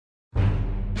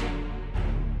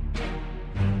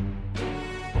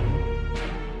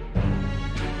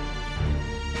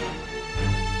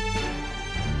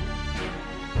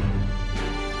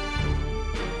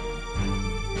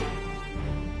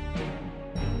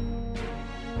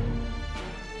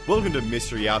Welcome to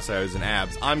Mystery Outsiders and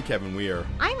Abs. I'm Kevin Weir.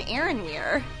 I'm Aaron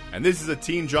Weir. And this is a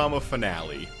teen drama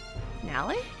finale.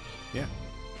 Finale? Yeah.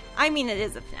 I mean, it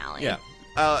is a finale.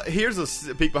 Yeah. Here's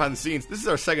a peek behind the scenes. This is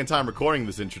our second time recording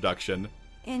this introduction.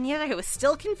 And yet I was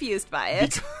still confused by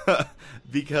it.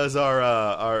 Because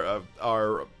our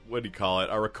what do you call it?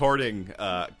 Our recording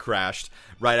crashed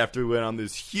right after we went on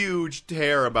this huge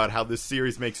tear about how this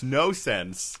series makes no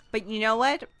sense. But you know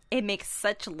what? It makes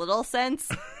such little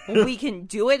sense. We can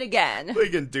do it again. We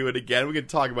can do it again. We can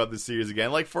talk about this series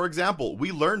again. Like, for example,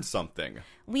 we learned something.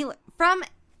 From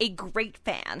a great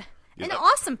fan. An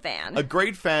awesome fan. A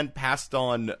great fan passed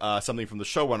on something from the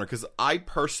showrunner, because I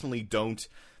personally don't...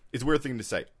 It's a weird thing to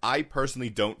say. I personally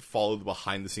don't follow the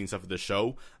behind-the-scenes stuff of the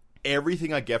show.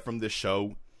 Everything I get from this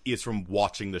show is from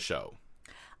watching the show.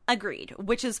 Agreed.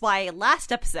 Which is why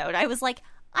last episode I was like,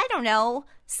 I don't know,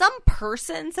 some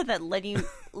person said that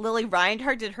Lily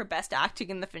Reinhardt did her best acting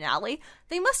in the finale.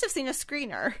 They must have seen a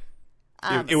screener.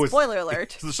 It was, spoiler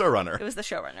alert. It was the showrunner. It was the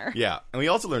showrunner. Yeah. And we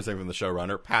also learned something from the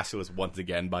showrunner, passed to us once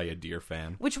again by a dear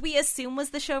fan. Which we assume was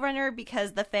the showrunner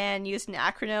because the fan used an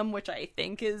acronym, which I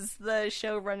think is the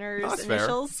showrunner's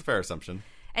initials. That's a fair assumption.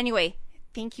 Anyway,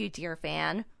 thank you, dear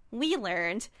fan. We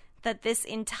learned that this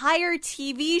entire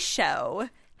TV show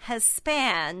has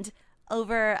spanned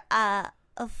over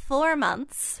 4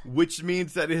 months. Which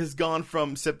means that it has gone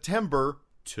from September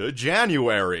to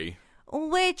January.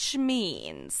 Which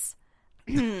means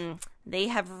they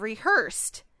have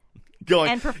rehearsed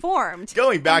and performed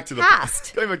going back to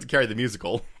Carrie the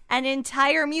Musical. An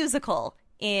entire musical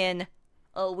in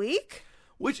a week?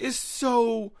 Which is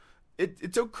so...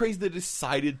 It's so crazy they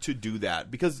decided to do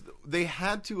that, because they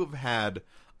had to have had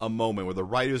a moment where the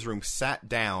writer's room sat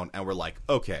down and were like,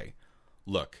 okay,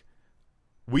 look,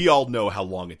 we all know how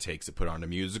long it takes to put on a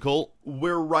musical.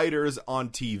 We're writers on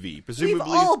TV. Presumably,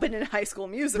 we've all been in High School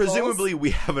Musicals. Presumably, we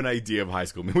have an idea of High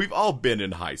School. We've all been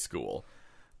in high school.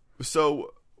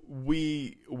 So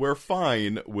we're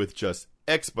fine with just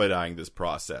expediting this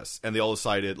process. And they all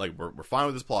decided, like, we're fine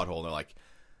with this plot hole. And they're like,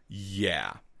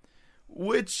 yeah.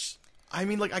 Which, I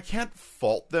mean, like, I can't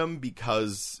fault them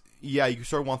because... Yeah, you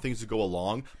sort of want things to go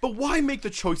along, but why make the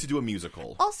choice to do a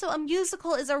musical? Also, a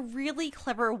musical is a really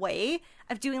clever way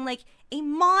of doing, like, a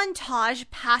montage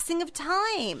passing of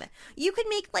time. You could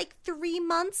make, like, 3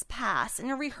 months pass in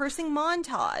a rehearsing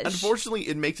montage. Unfortunately,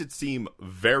 it makes it seem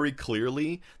very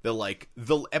clearly that, like,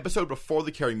 the episode before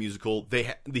the Carrie musical,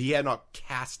 he had not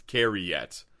cast Carrie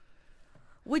yet.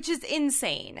 Which is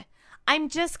insane. I'm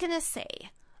just gonna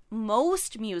say,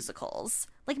 most musicals...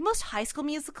 Like, most high school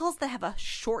musicals that have a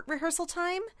short rehearsal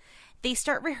time, they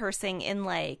start rehearsing in,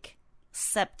 like,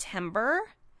 September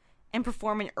and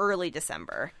perform in early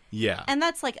December. Yeah. And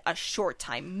that's, like, a short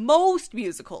time. Most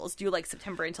musicals do, like,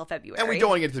 September until February. And we don't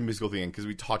want to get into the musical thing because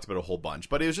we talked about it a whole bunch.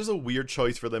 But it was just a weird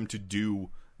choice for them to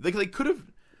do. Like, they could have,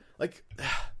 like...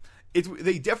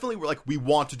 They definitely were like, we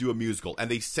want to do a musical, and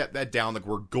they set that down, like,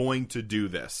 we're going to do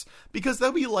this. Because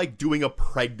that would be like doing a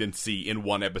pregnancy in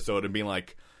one episode and being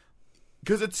like...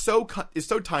 Because it's so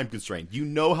time constrained. You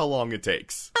know how long it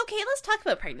takes. Okay, let's talk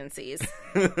about pregnancies.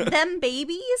 Them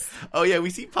babies? Oh yeah,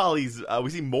 we see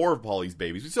more of Polly's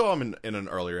babies. We saw them in an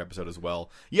earlier episode as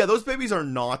well. Yeah, those babies are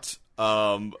not...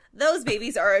 Those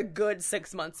babies are a good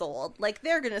 6 months old. Like,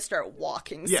 they're gonna start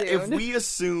walking soon. Yeah, if we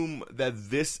assume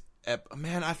that this...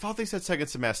 Man, I thought they said second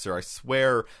semester. I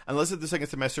swear. Unless the second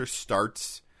semester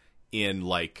starts in,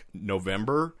 like,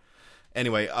 November...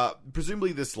 Anyway,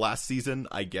 presumably this last season,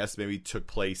 I guess, maybe took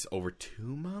place over 2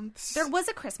 months? There was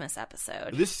a Christmas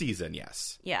episode. This season,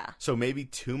 yes. Yeah. So maybe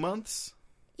 2 months?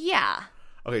 Yeah.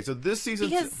 Okay, so this season...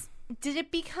 Because did it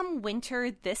become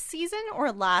winter this season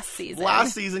or last season?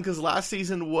 Last season, because last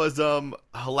season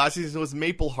was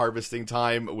maple harvesting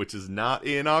time, which is not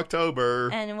in October.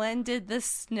 And when did the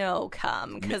snow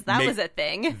come? Because that was a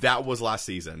thing. That was last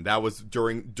season. That was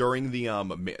during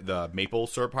the maple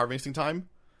syrup harvesting time.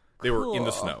 They were in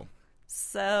the snow.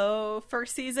 So,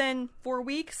 first season, 4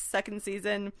 weeks. Second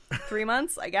season, 3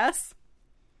 months, I guess.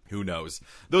 Who knows?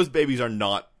 Those babies are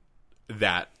not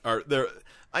that.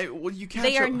 You can't.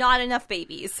 They are not enough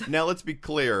babies. Now, let's be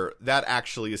clear. That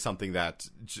actually is something that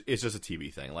is just a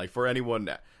TV thing. Like, for anyone,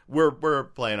 we're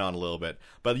playing on a little bit,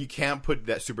 but you can't put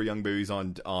that super young babies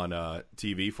on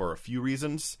TV for a few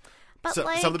reasons. But some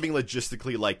of them being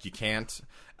logistically, like, you can't.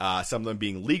 Some of them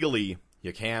being legally,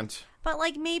 you can't. But,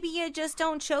 like, maybe you just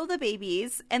don't show the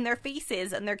babies and their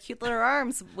faces and their cute little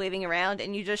arms waving around,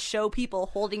 and you just show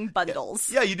people holding bundles.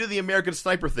 Yeah, you do the American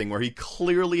Sniper thing where he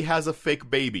clearly has a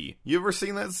fake baby. You ever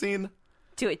seen that scene?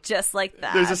 Do it just like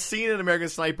that. There's a scene in American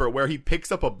Sniper where he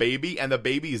picks up a baby, and the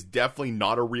baby is definitely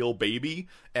not a real baby,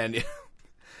 and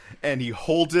and he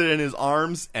holds it in his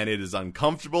arms, and it is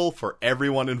uncomfortable for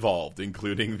everyone involved,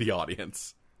 including the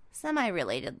audience.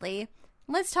 Semi-relatedly,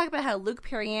 let's talk about how Luke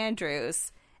Perry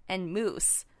Andrews and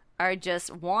Moose are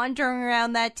just wandering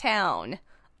around that town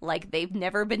like they've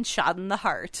never been shot in the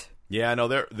heart. Yeah, no,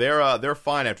 they're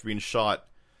fine after being shot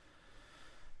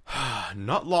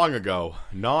not long ago.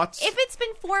 If it's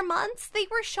been 4 months, they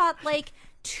were shot like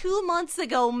 2 months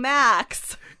ago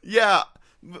max. Yeah,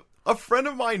 a friend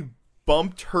of mine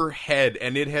bumped her head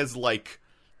and it has like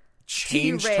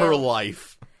changed her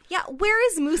life. Yeah,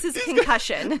 where is Moose's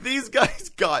concussion? These guys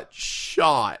got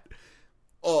shot.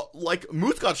 Like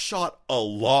Moose got shot a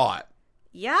lot.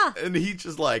 Yeah. And he's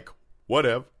just like,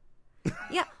 whatever.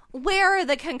 Yeah. Where are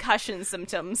the concussion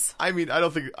symptoms? I mean, I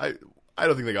don't think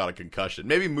they got a concussion.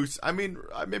 Maybe Moose. I mean,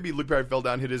 maybe Luke Perry fell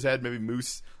down, hit his head. Maybe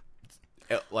Moose,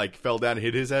 like, fell down, and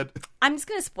hit his head. I'm just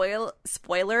gonna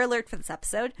spoiler alert for this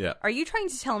episode. Yeah. Are you trying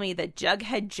to tell me that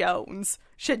Jughead Jones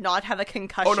should not have a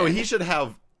concussion? Oh no, he should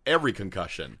have every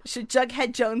concussion. Should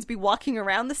Jughead Jones be walking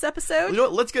around this episode? You know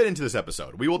what? Let's get into this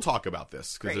episode. We will talk about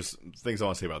this because there's things I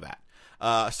want to say about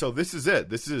that. So this is it.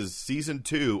 This is season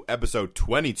 2, episode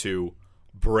 22.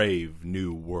 Brave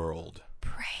New World.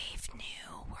 Brave New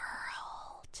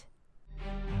World.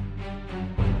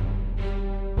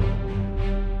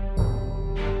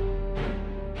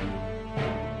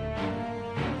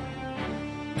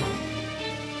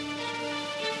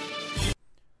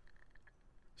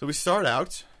 So we start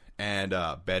out, and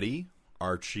Betty,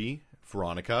 Archie,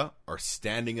 Veronica are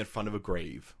standing in front of a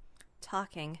grave.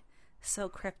 Talking so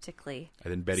cryptically.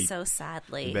 And then Betty... so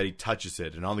sadly. And Betty touches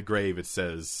it, and on the grave it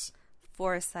says...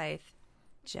 Forsyth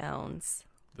Jones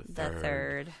the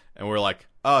third. And we're like,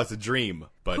 oh, it's a dream.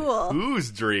 But cool.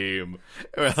 Whose dream?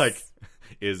 And we're like,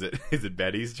 is it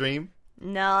Betty's dream?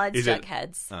 No, it's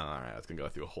Jughead's. Oh, all right, I was going to go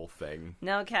through a whole thing.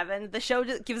 No, Kevin, the show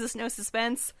gives us no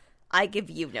suspense. I give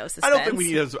you no suspense. I don't think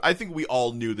we need to. I think we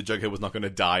all knew that Jughead was not going to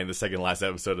die in the second last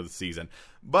episode of the season.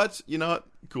 But, you know what?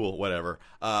 Cool, whatever.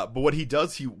 But what he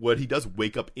does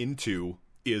wake up into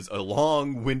is a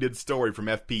long-winded story from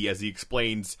FP as he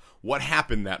explains what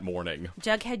happened that morning.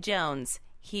 Jughead Jones,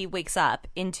 he wakes up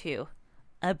into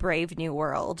a brave new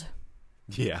world.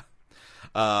 Yeah.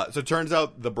 So it turns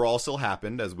out the brawl still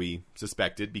happened, as we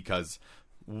suspected, because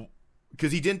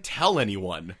he didn't tell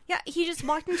anyone. Yeah, he just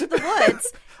walked into the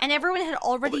woods, and everyone had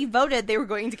already voted they were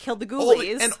going to kill the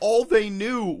ghoulies. And all they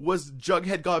knew was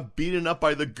Jughead got beaten up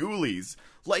by the ghoulies.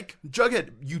 Like,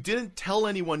 Jughead, you didn't tell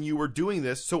anyone you were doing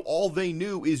this, so all they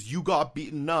knew is you got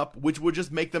beaten up, which would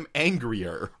just make them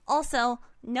angrier. Also,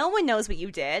 no one knows what you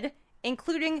did,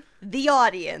 including the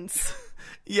audience.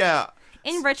 Yeah.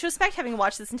 In retrospect, having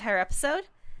watched this entire episode,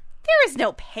 there is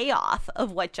no payoff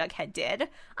of what Jughead did.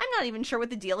 I'm not even sure what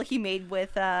the deal he made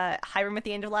with Hiram at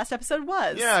the end of last episode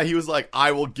was. Yeah, he was like,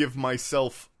 I will give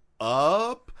myself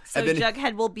up. So and then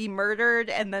Jughead will be murdered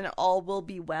and then all will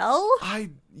be well? I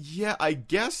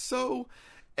guess so.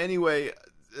 Anyway,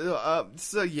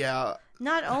 so yeah.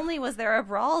 Not only was there a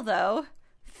brawl, though,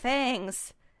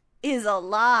 Fangs is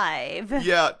alive.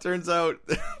 Yeah, turns out,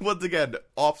 once again,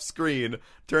 off screen,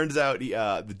 turns out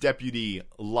the deputy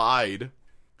lied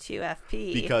to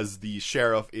FP because the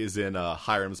sheriff is in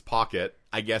Hiram's pocket,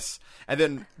 I guess. And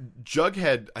then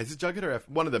Jughead, is it Jughead or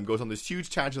one of them, goes on this huge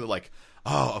tangent. They're like,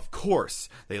 oh, of course,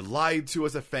 they lied to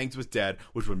us that Fangs was dead,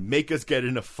 which would make us get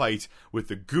in a fight with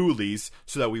the ghoulies,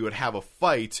 so that we would have a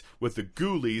fight with the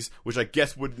ghoulies, which I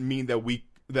guess would mean that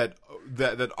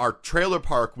that our trailer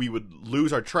park, we would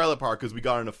lose our trailer park because we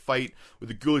got in a fight with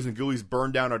the ghoulies, and ghoulies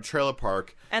burned down our trailer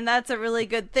park. And that's a really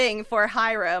good thing for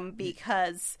Hiram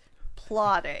because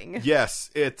plotting. Yes,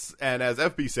 and as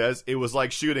FB says, it was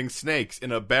like shooting snakes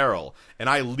in a barrel. And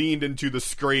I leaned into the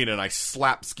screen and I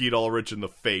slapped Skeet Ulrich in the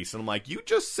face. And I'm like, you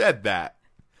just said that.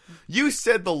 You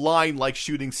said the line like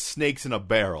shooting snakes in a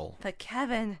barrel. But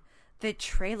Kevin, the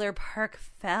trailer park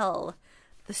fell.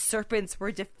 The serpents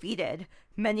were defeated.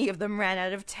 Many of them ran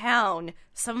out of town.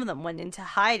 Some of them went into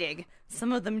hiding.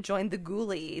 Some of them joined the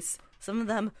ghoulies. Some of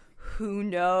them, who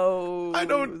knows? I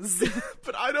don't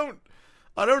know.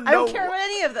 I don't care about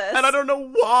any of this. And I don't know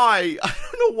why. I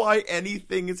don't know why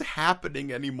anything is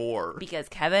happening anymore. Because,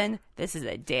 Kevin, this is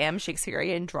a damn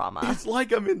Shakespearean drama. It's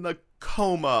like I'm in the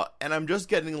coma and I'm just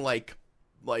getting like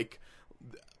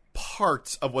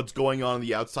parts of what's going on in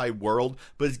the outside world,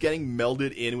 but it's getting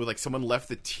melded in with like someone left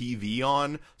the TV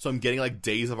on, so I'm getting like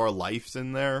Days of Our Lives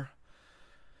in there.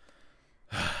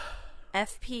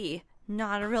 FP,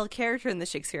 not a real character in the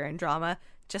Shakespearean drama,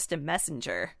 just a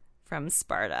messenger from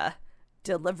Sparta,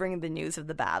 delivering the news of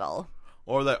the battle.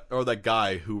 Or that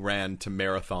guy who ran to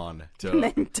marathon and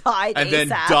then died. And ASAP. Then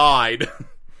died.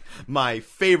 My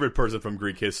favorite person from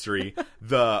Greek history,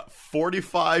 the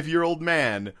 45-year-old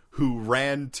man who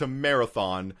ran to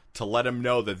Marathon to let him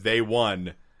know that they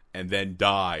won and then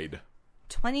died.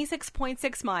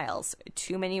 26.6 miles.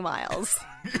 Too many miles.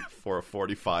 For a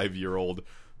 45-year-old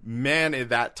man at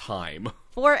that time.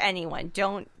 For anyone.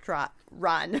 Don't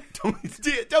run.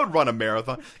 Don't run a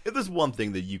marathon. If there's one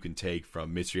thing that you can take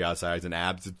from Mystery Outsiders and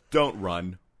Abs, it's don't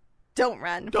run. Don't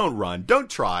run. Don't run. Don't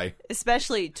try.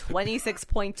 Especially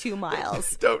 26.2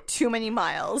 miles. Too many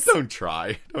miles. Don't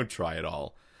try. Don't try at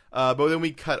all. But then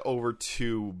we cut over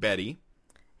to Betty,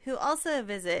 who also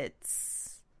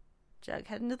visits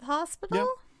Jughead into the hospital.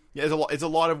 Yeah, we get a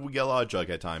lot of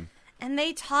Jughead time. And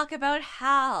they talk about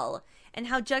Hal and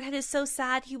how Jughead is so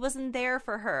sad he wasn't there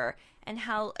for her and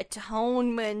how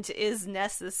atonement is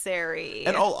necessary.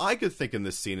 And all I could think in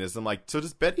this scene is, I'm like, so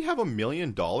does Betty have $1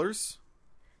 million?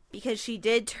 Because she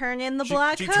did turn in the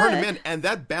Black Hood. She turned him in, and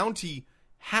that bounty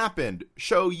happened.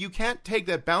 So you can't take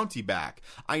that bounty back.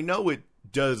 I know it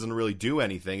doesn't really do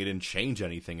anything. It didn't change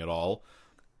anything at all.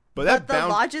 But the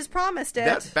lodges promised it.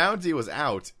 That bounty was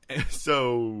out.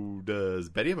 So does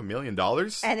Betty have $1 million?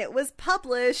 And it was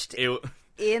published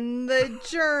in the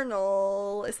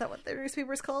Journal. Is that what the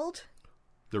newspaper's called?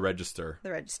 The Register.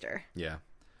 The Register. Yeah.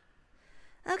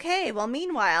 Okay, well,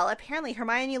 meanwhile, apparently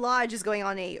Hermione Lodge is going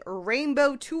on a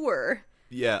rainbow tour.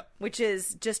 Yeah. Which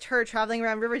is just her traveling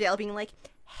around Riverdale being like,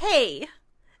 hey,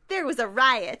 there was a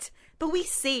riot, but we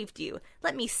saved you.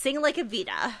 Let me sing like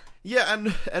Evita. Yeah,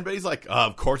 and Betty's like,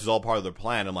 of course it's all part of their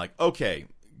plan. I'm like, okay,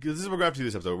 this is what we're going to have to do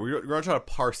this episode. We're going to try to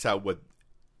parse out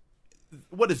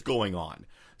what is going on.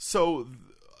 So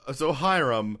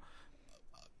Hiram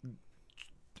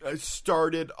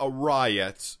started a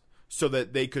riot so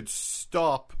that they could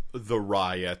stop the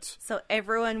riot. So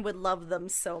everyone would love them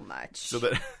so much. So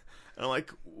that, and I'm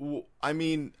like, I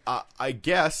mean, I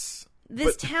guess.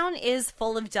 This town is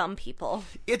full of dumb people.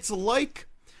 It's like,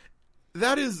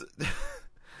 that is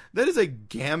a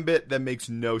gambit that makes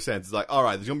no sense. It's like, all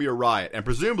right, there's going to be a riot, and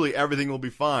presumably everything will be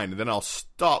fine, and then I'll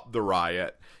stop the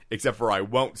riot, except for I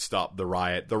won't stop the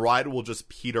riot. The riot will just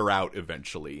peter out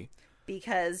eventually.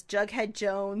 Because Jughead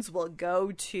Jones will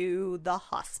go to the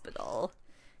hospital.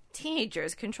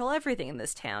 Teenagers control everything in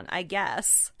this town, I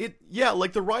guess.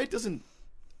 Like the riot doesn't...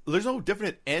 There's no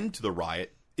definite end to the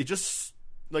riot. It just,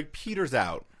 like, peters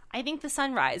out. I think the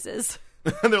sun rises.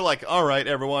 And they're like, all right,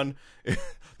 everyone,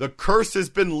 the curse has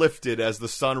been lifted as the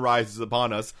sun rises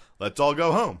upon us. Let's all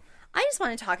go home. I just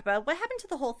want to talk about what happened to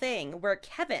the whole thing where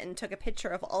Kevin took a picture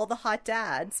of all the hot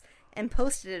dads and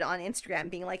posted it on Instagram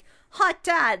being like, hot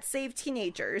dad, save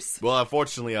teenagers. Well,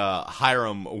 unfortunately,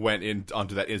 Hiram went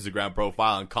onto that Instagram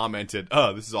profile and commented,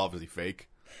 this is obviously fake.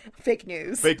 Fake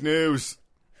news. Fake news.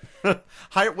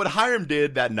 What Hiram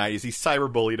did that night is he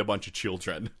cyberbullied a bunch of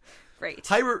children. Great.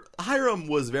 Hiram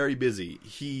was very busy.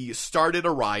 He started a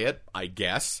riot, I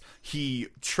guess. He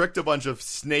tricked a bunch of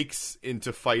snakes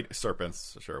into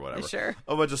serpents, sure, whatever. Sure.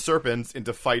 A bunch of serpents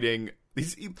into fighting.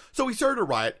 So he started a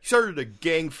riot, he started a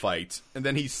gang fight, and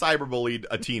then he cyberbullied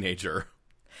a teenager.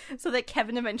 So that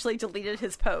Kevin eventually deleted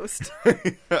his post.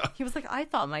 Yeah. He was like, I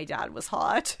thought my dad was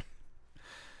hot.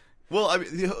 Well, I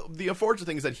mean, the unfortunate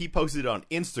thing is that he posted it on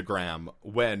Instagram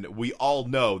when we all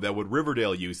know that what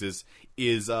Riverdale uses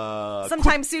is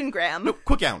sometime soon, Graham. No,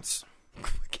 quick ounce.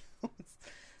 Quick ounce.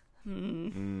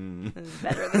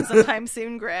 Better than sometime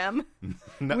soon, Graham.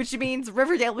 No. Which means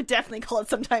Riverdale would definitely call it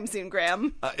sometime soon,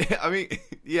 Graham. I mean,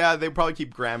 yeah, they probably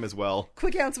keep Graham as well.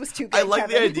 Quick ounce was too good. I like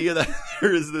Kevin. the idea that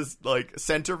there is this, like,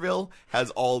 Centerville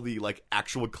has all the, like,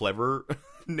 actual clever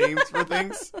names for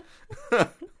things.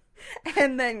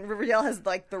 And then Riverdale has,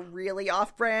 like, the really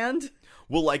off-brand.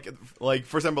 Well, like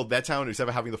for example, that town, instead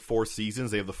of having the 4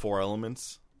 seasons, they have the 4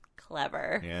 elements.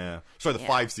 Clever. Yeah. Sorry, the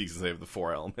 5 seasons, they have the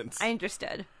 4 elements. I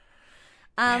understood.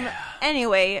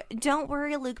 Anyway, don't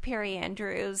worry, Luke Perry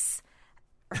Andrews.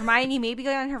 Hermione may be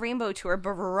going on her rainbow tour,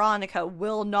 but Veronica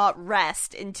will not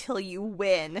rest until you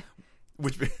win.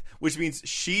 Which means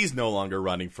she's no longer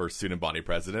running for student body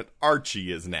president.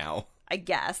 Archie is now. I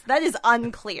guess. That is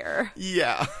unclear.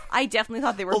 Yeah. I definitely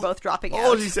thought they were both dropping out.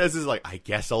 All she says is, like, I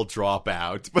guess I'll drop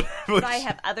out. But I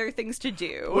have other things to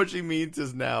do. What she means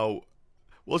is now...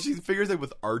 Well, she figures that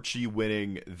with Archie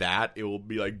winning that, it will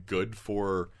be, like, good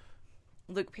for...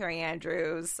 Luke Perry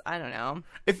Andrews. I don't know.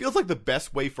 It feels like the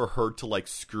best way for her to, like,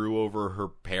 screw over her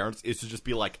parents is to just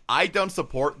be like, I don't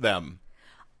support them.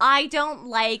 I don't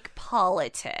like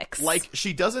politics. Like,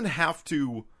 she doesn't have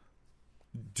to...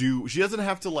 She doesn't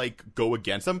have to, like, go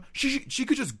against them. She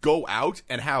could just go out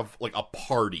and have, like, a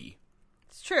party.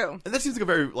 It's true. And that seems like a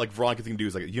very, like, Veronica thing to do.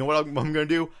 Is like, you know what I'm going to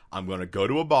do? I'm going to go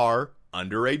to a bar,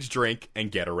 underage drink,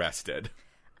 and get arrested.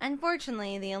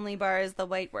 Unfortunately, the only bar is the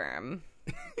White Worm.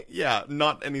 Yeah,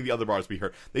 not any of the other bars we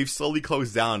heard. They've slowly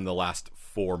closed down in the last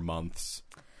 4 months.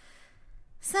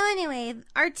 So anyway,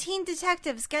 our teen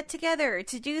detectives get together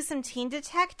to do some teen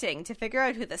detecting to figure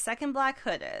out who the second Black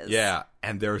Hood is. Yeah,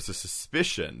 and there's a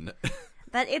suspicion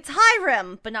that it's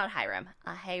Hiram, but not Hiram.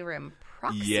 A Hiram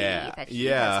proxy that he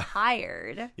has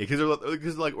hired. Yeah, because they're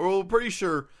like, well, we're pretty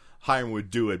sure Hiram would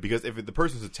do it, because if the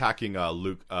person's attacking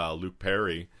Luke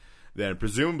Perry, then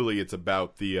presumably it's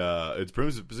about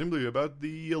presumably about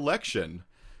the election.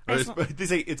 They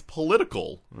say it's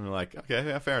political. And they're like, okay,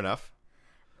 yeah, fair enough.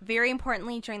 Very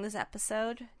importantly, during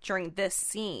this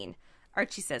scene,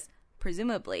 Archie says,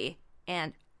 presumably,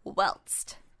 and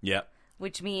welched. Yep.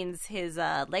 Which means his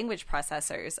language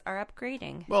processors are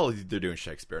upgrading. Well, they're doing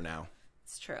Shakespeare now.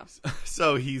 It's true.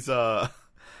 So he's, so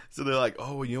they're like,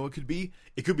 oh, you know what it could be?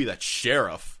 It could be that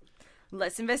sheriff.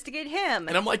 Let's investigate him.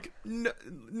 And I'm like, no,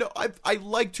 I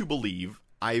like to believe,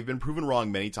 I've been proven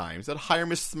wrong many times, that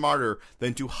Hiram is smarter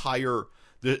than to hire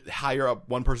up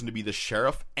one person to be the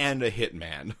sheriff and a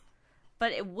hitman.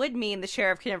 But it would mean the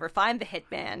sheriff could never find the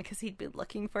hitman because he'd be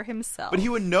looking for himself. But he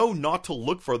would know not to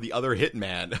look for the other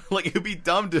hitman. Like, it would be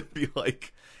dumb to be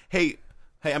like, hey,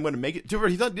 I'm going to make it.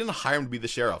 He didn't hire him to be the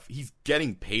sheriff. He's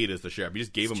getting paid as the sheriff. He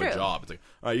just gave him a job. It's like,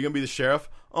 all right, you're going to be the sheriff?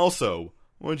 Also,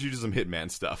 why don't you do some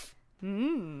hitman stuff?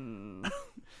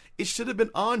 It should have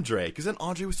been Andre, because then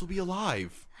Andre would still be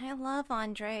alive. I love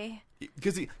Andre.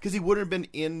 Because he wouldn't have been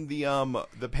in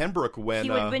the Pembroke when... He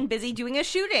would have been busy doing a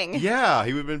shooting. Yeah,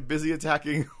 he would have been busy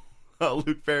attacking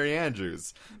Luke Perry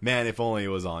Andrews. Man, if only it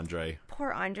was Andre.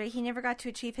 Poor Andre. He never got to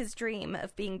achieve his dream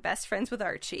of being best friends with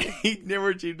Archie. He never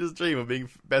achieved his dream of being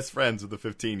best friends with a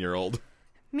 15-year-old.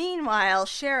 Meanwhile,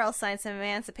 Cheryl signed some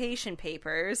emancipation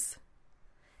papers.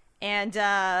 And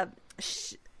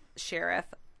Sheriff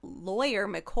Lawyer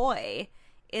McCoy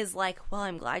is like, well,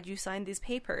 I'm glad you signed these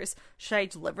papers. Should I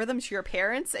deliver them to your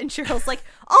parents? And Cheryl's like,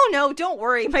 oh, no, don't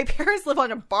worry. My parents live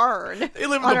on a barn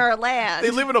on our land.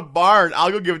 They live in a barn. I'll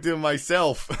go give it to them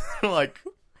myself. I'm like,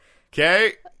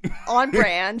 okay. On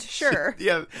brand, sure.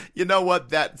 Yeah, you know what?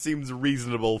 That seems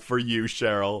reasonable for you,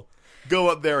 Cheryl. Go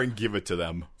up there and give it to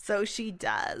them. So she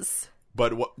does.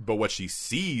 But what she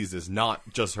sees is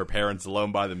not just her parents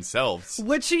alone by themselves.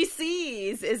 What she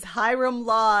sees is Hiram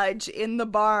Lodge in the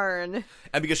barn.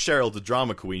 And because Cheryl's a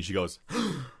drama queen, she goes...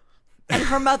 And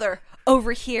her mother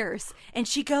overhears, and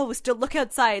she goes to look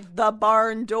outside the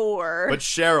barn door. But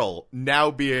Cheryl,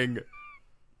 now being...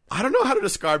 I don't know how to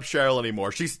describe Cheryl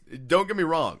anymore. Don't get me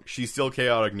wrong, she's still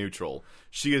chaotic neutral.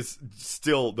 She is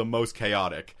still the most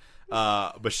chaotic.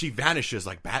 But she vanishes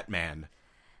like Batman.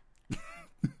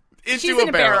 She's in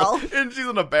a barrel. And she's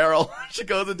in a barrel. She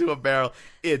goes into a barrel.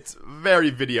 It's very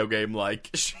video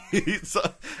game-like.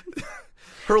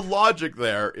 Her logic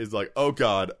there is like, oh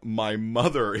god, my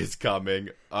mother is coming.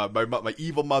 My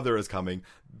evil mother is coming.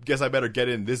 Guess I better get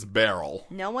in this barrel.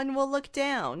 No one will look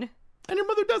down. And her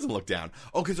mother doesn't look down.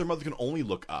 Oh, because her mother can only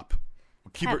look up.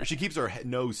 She keeps her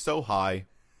nose so high.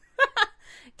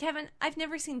 Kevin, I've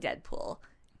never seen Deadpool.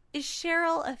 Is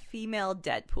Cheryl a female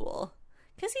Deadpool?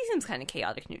 Because he seems kind of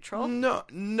chaotic neutral.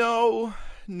 No,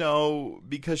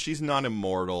 because she's not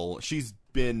immortal. She's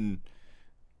been...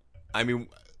 I mean,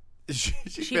 she's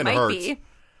been hurt. She might be.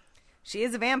 She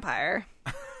is a vampire.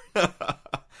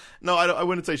 No, I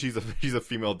wouldn't say she's a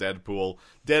female Deadpool.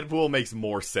 Deadpool makes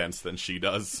more sense than she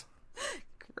does.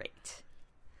 Great.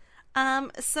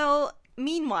 So,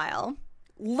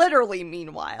 literally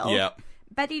meanwhile, yeah.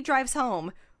 Betty drives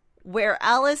home where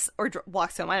Alice, or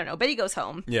walks home, I don't know, Betty goes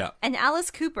home. Yeah. And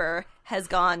Alice Cooper has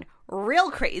gone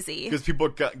real crazy. Because people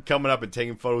are coming up and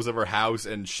taking photos of her house,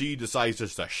 and she decides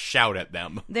just to shout at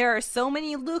them. There are so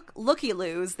many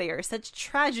looky-loos. They are such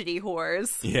tragedy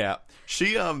whores. Yeah.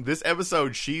 She, this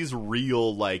episode, she's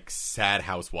real, like, sad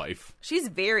housewife. She's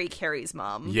very Carrie's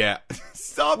mom. Yeah.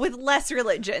 Stop. With less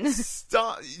religion.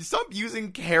 Stop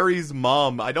using Carrie's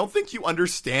mom. I don't think you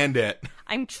understand it.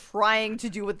 I'm trying to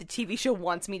do what the TV show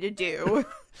wants me to do.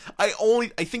 I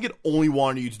think it only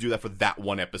wanted you to do that for that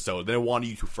one episode. Then it wanted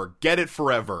you to forget it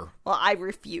forever. Well, I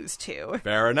refuse to.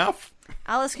 Fair enough.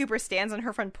 Alice Cooper stands on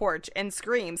her front porch and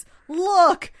screams,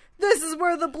 "Look! This is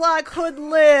where the Black Hood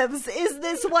lives! Is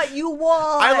this what you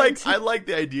want?" I like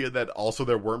the idea that also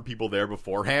there weren't people there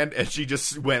beforehand, and she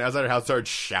just went outside her house, started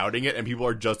shouting it, and people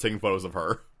are just taking photos of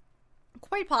her.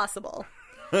 Quite possible.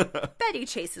 Betty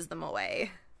chases them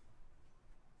away.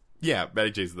 Yeah,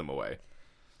 Betty chases them away.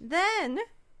 Then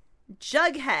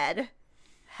Jughead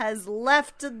has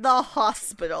left the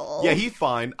hospital. Yeah, he's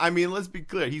fine. I mean, let's be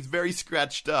clear. He's very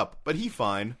scratched up, but he's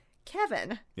fine.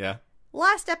 Kevin. Yeah?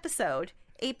 Last episode,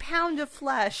 a pound of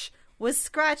flesh was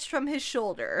scratched from his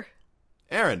shoulder.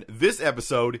 Aaron, this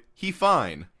episode, he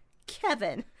fine.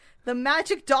 Kevin, the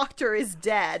magic doctor is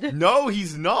dead. No,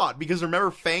 he's not, because remember,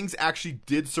 Fangs actually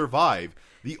did survive.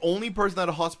 The only person at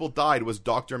a hospital died was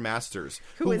Dr. Masters.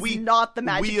 Who is not the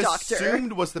magic doctor. We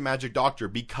assumed was the magic doctor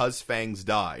because Fangs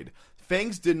died.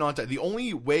 Fangs did not die. The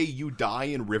only way you die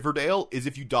in Riverdale is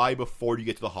if you die before you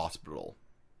get to the hospital.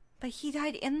 But he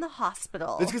died in the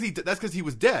hospital. That's because he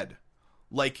was dead.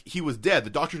 Like, he was dead. The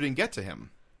doctor didn't get to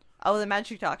him. Oh, the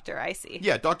magic doctor, I see.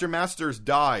 Yeah, Dr. Masters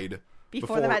died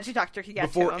before the magic doctor could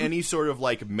get to him. Before any sort of,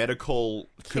 like, medical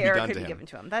could be done to him. Given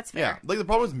to him. That's fair. Yeah, like, the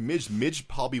problem is Midge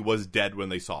probably was dead when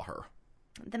they saw her.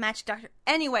 The magic doctor.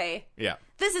 Anyway. Yeah.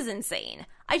 This is insane.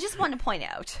 I just want to point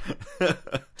out.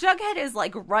 Jughead is,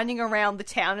 like, running around the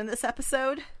town in this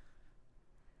episode.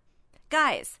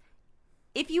 Guys,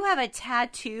 if you have a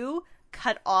tattoo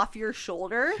cut off your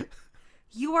shoulder...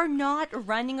 You are not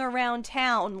running around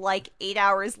town like 8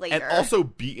 hours later. And also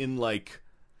beaten like...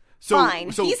 Fine.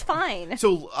 He's fine.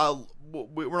 So,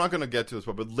 we're not going to get to this,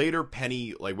 but later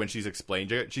Penny, like when she's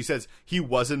explaining it, she says he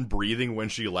wasn't breathing when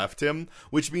she left him,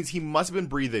 which means he must have been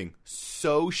breathing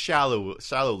so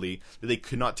shallowly that they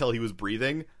could not tell he was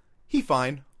breathing. He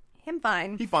fine. Him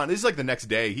fine. He fine. This is like the next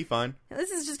day. He fine.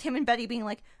 This is just him and Betty being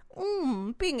like,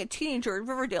 being a teenager in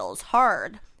Riverdale is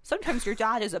hard. Sometimes your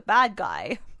dad is a bad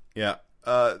guy. Yeah.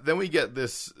 Then we get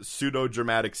this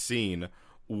pseudo-dramatic scene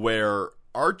where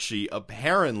Archie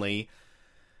apparently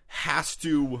has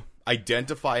to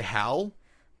identify Hal.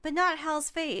 But not Hal's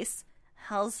face.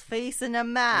 Hal's face in a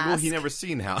mask. Well, he never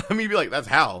seen Hal. I mean, you'd be like, that's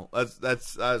Hal.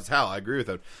 That's Hal. I agree with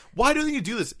him. Why don't you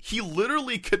do this? He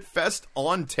literally confessed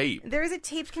on tape. There's a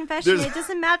taped confession. It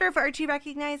doesn't matter if Archie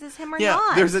recognizes him or not.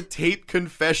 Yeah, there's a taped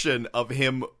confession of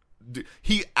him.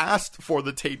 He asked for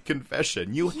the taped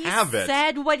confession. He have it. He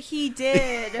said what he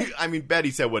did. I mean,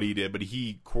 Betty said what he did, but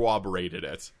he corroborated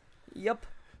it. Yep.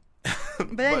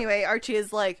 But anyway, Archie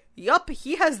is like, yup,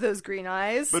 he has those green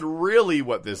eyes. But really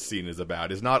what this scene is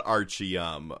about is not Archie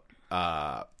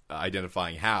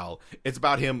identifying Hal. It's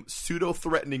about him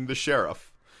pseudo-threatening the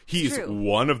sheriff. He's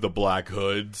one of the Black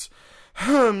Hoods.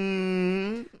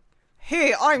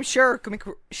 Hey, I'm Sheriff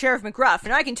McGruff,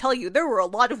 and I can tell you there were a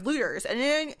lot of looters,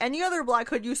 and any other Black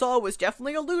Hood you saw was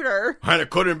definitely a looter. And it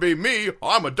couldn't be me.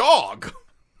 I'm a dog.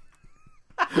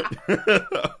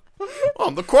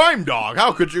 I'm the crime dog.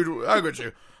 How could you?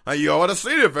 You would have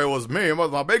seen it if it was me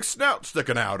with my big snout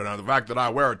sticking out, and the fact that I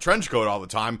wear a trench coat all the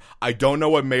time. I don't know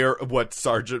what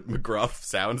Sergeant McGruff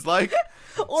sounds like.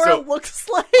 Or looks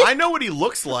like. I know what he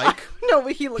looks like. I know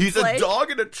what he looks like. He's a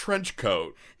dog in a trench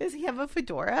coat. Does he have a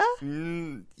fedora?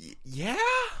 Yeah.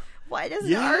 Why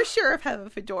doesn't our sheriff have a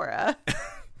fedora?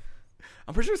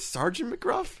 I'm pretty sure it's Sergeant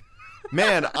McGruff.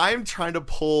 Man, I'm trying to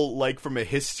pull, like, from a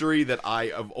history that I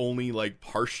have only, like,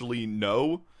 partially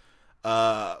know.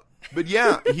 But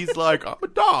yeah, he's like, I'm a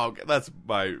dog. That's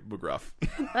my McGruff.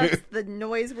 That's the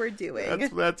noise we're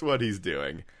doing. That's what he's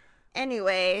doing.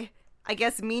 Anyway, I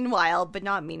guess meanwhile, but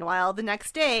not meanwhile, the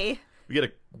next day... We get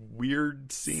a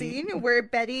weird scene where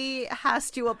Betty has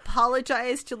to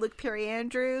apologize to Luke Perry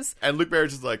Andrews. And Luke Perry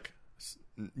is like,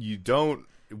 you don't...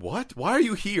 What? Why are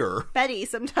you here? Betty,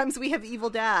 sometimes we have evil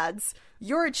dads.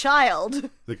 You're a child.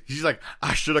 She's like,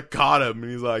 I should have caught him.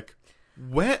 And he's like,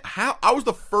 what? How? I was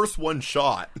the first one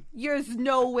shot. There's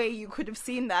no way you could have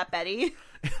seen that, Betty.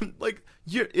 Like,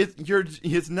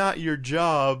 it's not your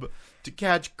job to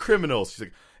catch criminals. She's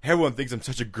like, everyone thinks I'm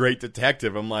such a great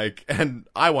detective. I'm like, and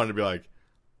I wanted to be like,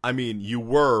 I mean, you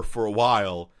were for a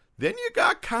while. Then you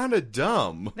got kind of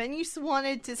dumb. Then you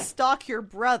wanted to stalk your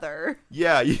brother.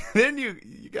 Yeah, then you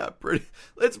got pretty...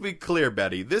 Let's be clear,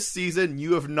 Betty. This season,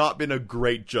 you have not been a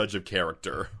great judge of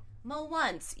character. Well,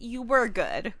 once, you were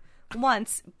good.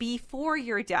 Once, before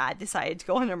your dad decided to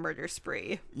go on a murder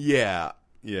spree. Yeah.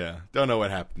 Don't know what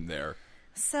happened there.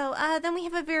 So, then we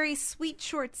have a very sweet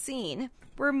short scene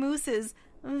where Moose is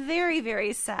very,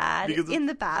 very sad in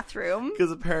the bathroom.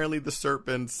 Because apparently the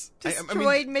serpents...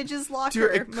 destroyed Midge's locker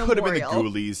It could have been the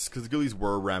Ghoulies, because the Ghoulies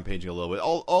were rampaging a little bit.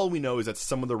 All we know is that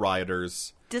some of the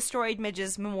rioters... destroyed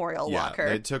Midge's memorial locker.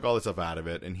 They took all the stuff out of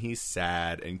it, and he's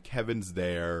sad, and Kevin's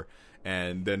there,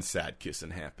 and then sad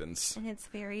kissing happens. And it's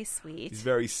very sweet. He's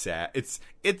very sad. It's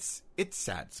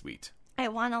sad sweet. I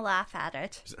want to laugh at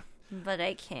it, but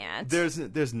I can't.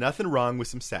 There's nothing wrong with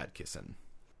some sad kissing.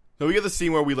 So we get the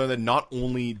scene where we learn that not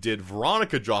only did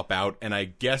Veronica drop out and I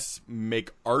guess make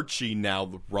Archie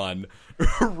now run,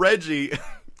 Reggie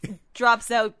drops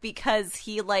out because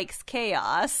he likes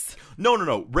chaos.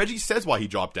 No. Reggie says why he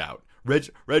dropped out.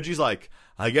 Reggie's like,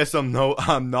 I guess I'm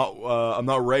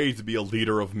not ready to be a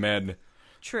leader of men.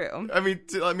 True. I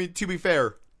mean, to be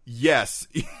fair, yes.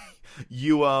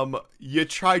 you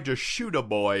tried to shoot a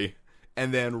boy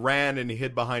and then ran and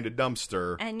hid behind a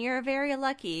dumpster. And you're very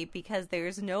lucky because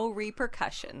there's no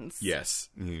repercussions. Yes,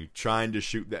 you trying to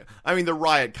shoot that. I mean, the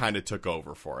riot kind of took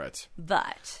over for it.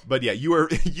 But yeah,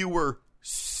 you were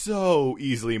so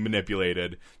easily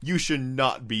manipulated. You should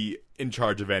not be in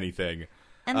charge of anything.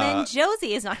 And then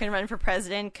Josie is not going to run for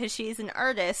president because she's an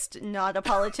artist, not a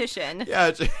politician.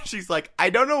 Yeah, she's like, I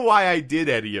don't know why I did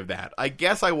any of that. I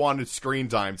guess I wanted screen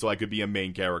time so I could be a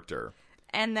main character.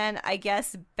 And then I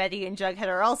guess Betty and Jughead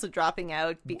are also dropping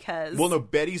out because... Well, no,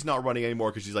 Betty's not running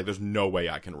anymore because she's like, there's no way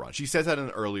I can run. She says that in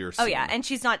an earlier scene. Oh, yeah, and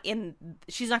she's not going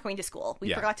to school.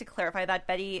 We forgot to clarify that.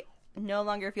 Betty no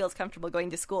longer feels comfortable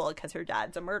going to school because her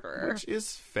dad's a murderer. Which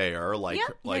is fair. Like,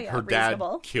 her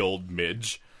reasonable. Dad killed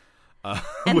Midge.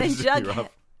 And then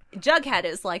Jughead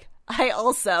is like,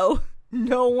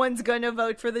 no one's going to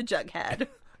vote for the Jughead.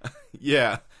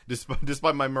 Yeah.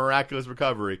 Despite my miraculous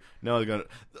recovery, no, they're gonna.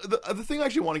 The thing I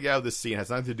actually want to get out of this scene has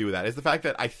nothing to do with that. Is the fact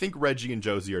that I think Reggie and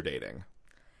Josie are dating.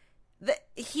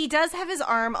 He does have his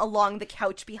arm along the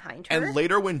couch behind her. And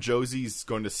later when Josie's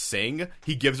going to sing,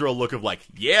 he gives her a look of like,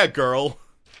 yeah, girl.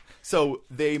 So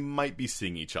they might be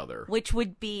seeing each other. Which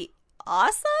would be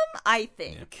awesome, I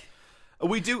think. Yeah.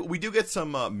 We do get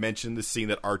some mention in the scene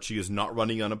that Archie is not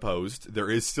running unopposed. There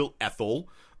is still Ethel.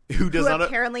 Who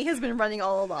apparently has been running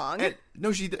all along. And,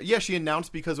 no, she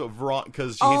announced because she hates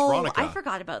Veronica. I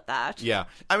forgot about that. Yeah.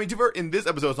 I mean, in this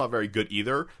episode, it's not very good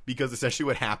either, because essentially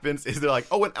what happens is they're like,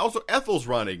 oh, and also Ethel's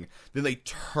running. Then they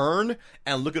turn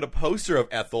and look at a poster of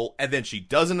Ethel, and then she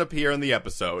doesn't appear in the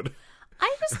episode.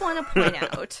 I just want to point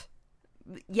out,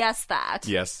 yes, that.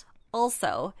 Yes.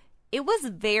 Also, it was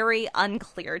very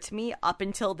unclear to me up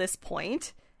until this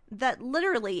point that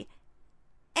literally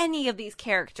any of these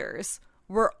characters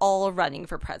were all running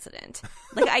for president.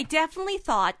 Like, I definitely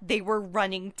thought they were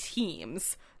running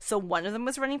teams. So one of them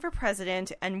was running for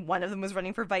president and one of them was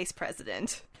running for vice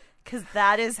president. Because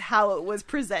that is how it was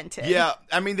presented. Yeah,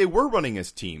 I mean, they were running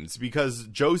as teams because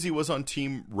Josie was on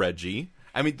Team Reggie.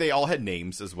 I mean, they all had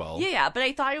names as well. Yeah, but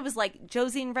I thought it was like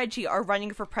Josie and Reggie are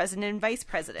running for president and vice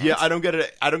president. Yeah, I don't get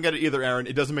it. I don't get it either, Aaron.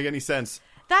 It doesn't make any sense.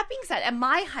 That being said, at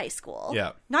my high school,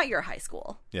 not your high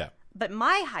school, but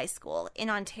my high school in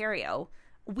Ontario,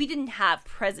 we didn't have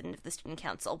president of the student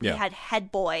council. We had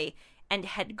head boy and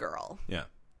head girl. Yeah.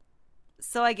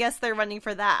 So I guess they're running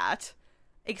for that.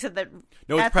 Except that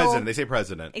no, it's president. They say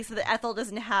president. Except that Ethel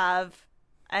doesn't have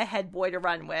a head boy to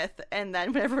run with, and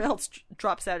then when everyone else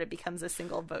drops out, it becomes a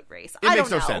single vote race. It makes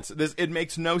no sense. It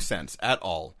makes no sense at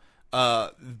all.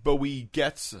 But we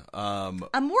get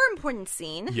a more important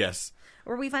scene. Yes.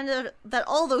 Where we find out that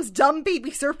all those dumb baby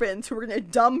serpents who were going to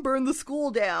dumb burn the school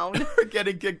down are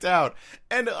getting kicked out.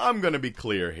 And I'm going to be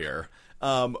clear here.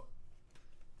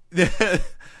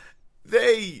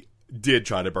 They did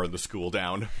try to burn the school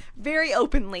down. Very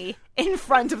openly in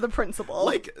front of the principal.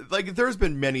 Like there's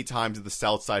been many times that the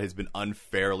South Side has been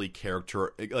unfairly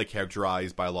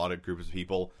characterized by a lot of groups of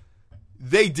people.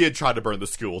 They did try to burn the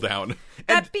school down.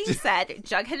 That being said,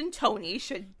 Jughead and Tony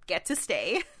should get to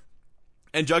stay.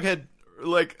 And Jughead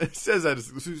says that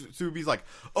Subi's like,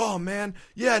 oh man,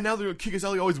 yeah, now they're gonna kick us out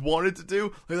like I always wanted to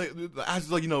do.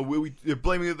 They're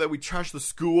blaming it that we trashed the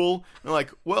school. And I'm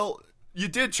like, well, you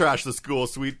did trash the school,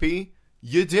 Sweet Pea.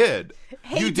 You did.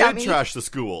 Hey, you dummy, did trash the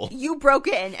school. You broke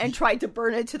in and tried to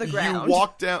burn it to the ground.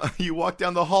 You walked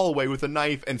down the hallway with a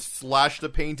knife and slashed the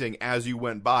painting as you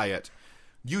went by it.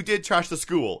 You did trash the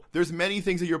school. There's many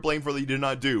things that you're blamed for that you did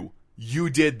not do.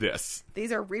 You did this.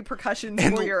 These are repercussions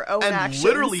for your own actions.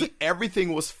 And literally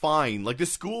everything was fine. Like, the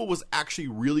school was actually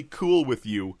really cool with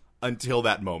you until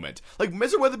that moment. Like,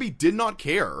 Mr. Weatherby did not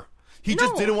care. He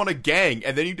just didn't want to gang,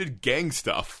 and then you did gang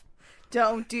stuff.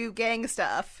 Don't do gang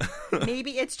stuff.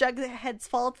 Maybe it's Jughead's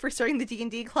fault for starting the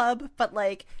D&D club, but,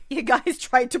 like, you guys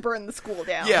tried to burn the school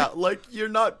down. Yeah, like, you're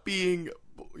not being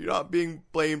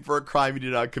blamed for a crime you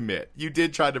did not commit. You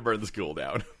did try to burn the school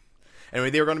down. Anyway,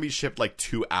 they were going to be shipped like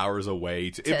 2 hours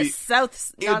away to South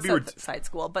Side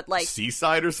School, but like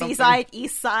Seaside or something. Seaside,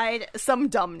 East Side, some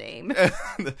dumb name.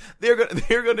 they're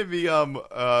going to be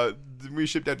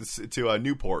reshipped out to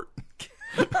Newport,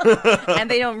 and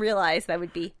they don't realize that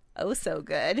would be oh so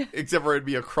good. Except for it'd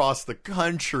be across the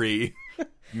country.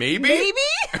 Maybe.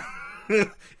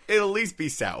 It'll at least be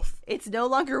south. It's no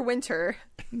longer winter.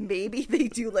 Maybe they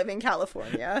do live in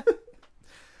California.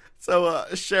 So,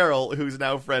 Cheryl, who's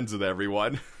now friends with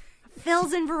everyone,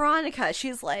 fills in Veronica.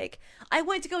 She's like, I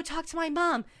went to go talk to my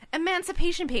mom.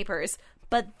 Emancipation papers.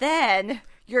 But then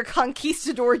your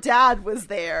conquistador dad was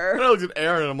there. And I looked at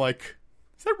Aaron and I'm like,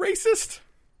 is that racist?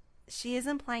 She is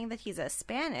implying that he's a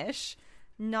Spanish,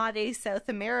 not a South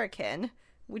American,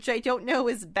 which I don't know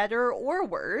is better or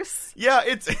worse. Yeah,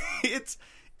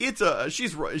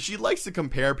 she likes to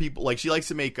compare people, like she likes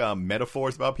to make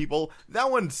metaphors about people.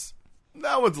 That one's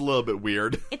a little bit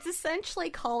weird. It's essentially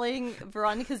calling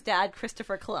Veronica's dad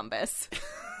Christopher Columbus.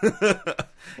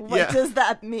 What does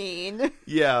that mean?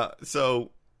 Yeah,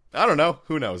 so I don't know.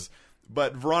 Who knows?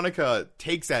 But Veronica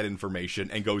takes that information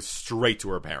and goes straight to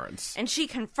her parents. And she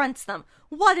confronts them.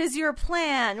 What is your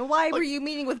plan? Why were you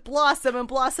meeting with Blossom and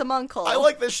Blossom Uncle? I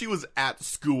like that she was at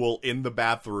school in the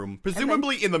bathroom,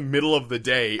 presumably in the middle of the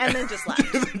day. And then just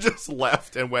left. Just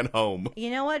left and went home. You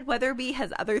know what? Weatherby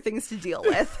has other things to deal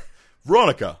with.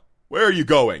 Veronica, where are you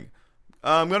going?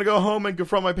 I'm going to go home and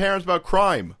confront my parents about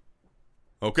crime.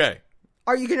 Okay.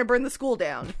 Are you going to burn the school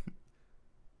down?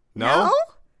 No?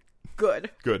 Good.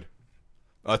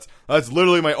 That's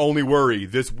literally my only worry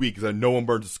this week is that no one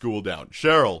burns the school down.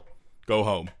 Cheryl, go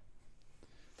home.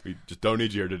 We just don't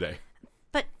need you here today.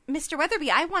 But, Mr. Weatherby,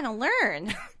 I want to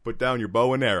learn. Put down your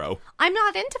bow and arrow. I'm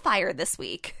not into fire this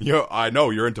week. I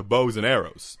know, you're into bows and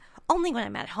arrows. Only when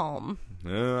I'm at home.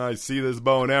 I see this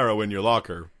bow and arrow in your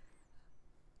locker.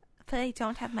 But I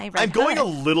don't have my red I'm going a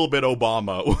hood. little bit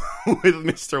Obama with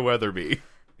Mr. Weatherby.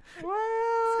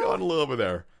 Well, It's going a little bit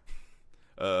there.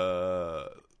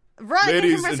 Veronica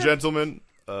Ladies can and gentlemen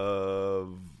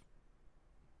of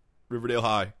Riverdale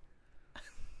High,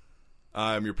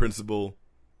 I'm your principal,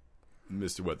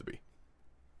 Mr. Weatherby.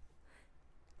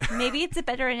 Maybe it's a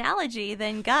better analogy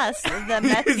than Gus, the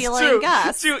meth It's dealing true. Gus.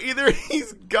 It's true. Either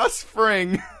he's Gus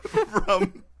Fring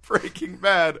from Breaking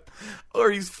Bad,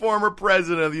 or he's former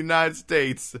president of the United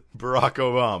States, Barack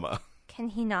Obama. Can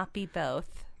he not be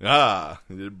both? Did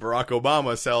Barack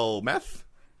Obama sell meth?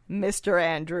 Mr.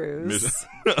 Andrews.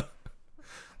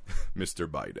 Mr.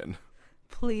 Biden.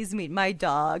 Please meet my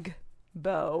dog,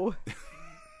 Bo.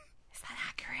 Is that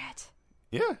accurate?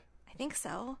 Yeah. I think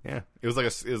so. Yeah. It was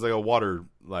like a water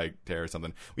tear or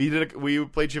something. We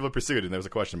played Trivial Pursuit and there was a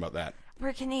question about that.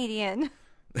 We're Canadian.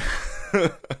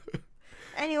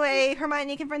 Anyway,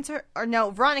 Veronica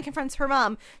confronts her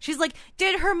mom. She's like,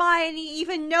 did Hermione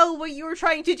even know what you were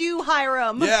trying to do,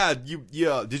 Hiram? Yeah,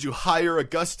 did you hire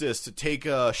Augustus to take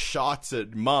shots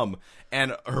at Mum?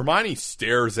 And Hermione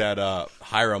stares at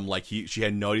Hiram like she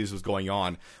had no idea this was going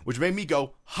on, which made me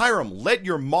go, Hiram, let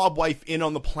your mob wife in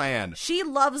on the plan. She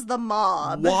loves the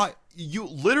mob. Why?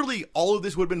 Literally, all of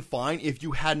this would have been fine if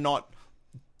you had not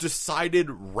decided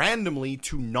randomly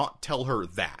to not tell her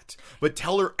that, but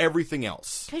tell her everything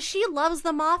else. Because she loves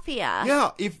the mafia.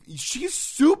 Yeah, if she's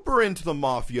super into the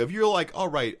mafia, if you're like, all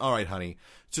right, honey,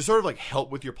 to sort of like help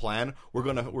with your plan, we're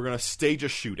gonna stage a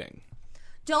shooting.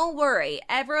 Don't worry,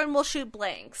 everyone will shoot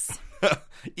blanks.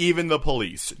 Even the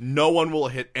police. No one will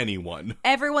hit anyone.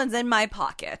 Everyone's in my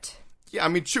pocket. Yeah, I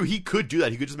mean, true, he could do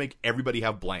that. He could just make everybody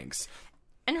have blanks.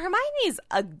 And Hermione's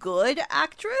a good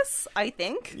actress, I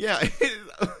think. Yeah.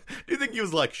 Do you think he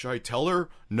was like, should I tell her?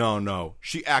 No.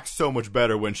 She acts so much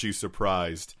better when she's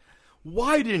surprised.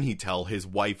 Why didn't he tell his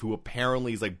wife, who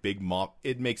apparently is like big mom?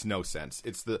 It makes no sense.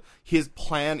 His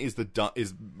plan is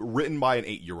written by an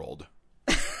 8-year-old.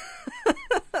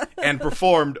 And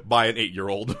performed by an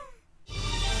 8-year-old.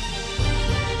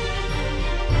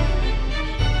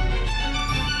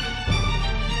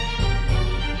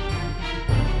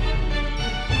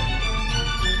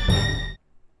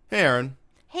 Hey, Aaron.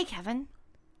 Hey, Kevin.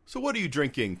 So what are you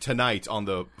drinking tonight on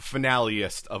the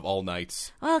finale-est of all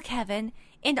nights? Well, Kevin,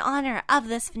 in honor of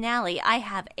this finale, I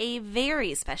have a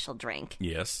very special drink.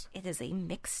 Yes. It is a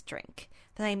mixed drink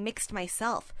that I mixed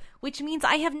myself, which means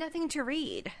I have nothing to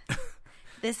read.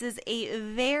 This is a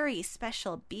very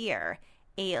special beer,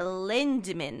 a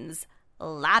Lindemans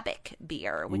Labic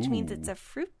beer, which means it's a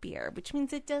fruit beer, which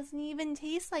means it doesn't even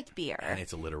taste like beer. And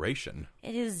it's alliteration.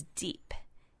 It is deep.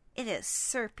 It is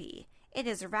syrupy. It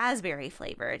is raspberry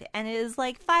flavored, and it is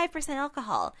like 5%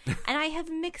 alcohol. And I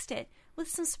have mixed it with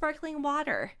some sparkling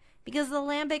water because the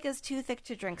lambic is too thick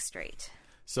to drink straight.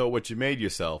 So what you made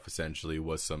yourself, essentially,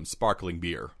 was some sparkling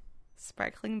beer.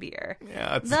 Sparkling beer.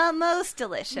 Yeah, it's... The most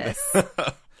delicious.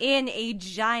 In a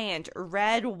giant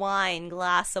red wine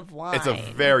glass of wine. It's a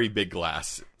very big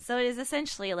glass. So it is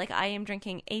essentially like I am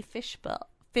drinking a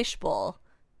fishbowl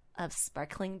of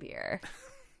sparkling beer.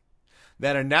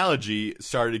 That analogy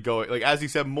started going, like, as you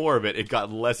said more of it, it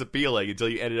got less appealing until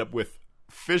you ended up with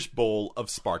fishbowl of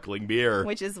sparkling beer.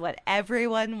 Which is what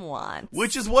everyone wants.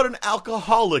 Which is what an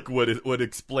alcoholic would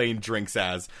explain drinks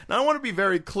as. Now, I want to be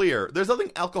very clear. There's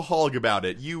nothing alcoholic about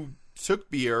it. You took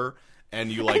beer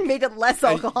and you, like... And made it less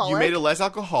alcoholic. You made it less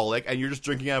alcoholic, and you're just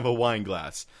drinking out of a wine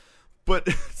glass. But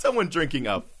someone drinking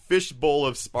a fishbowl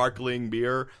of sparkling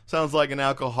beer sounds like an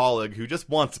alcoholic who just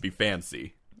wants to be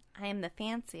fancy. I am the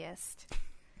fanciest.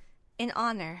 in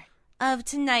honor of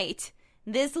tonight,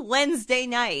 this Wednesday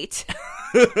night,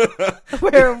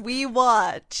 where we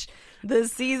watch the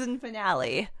season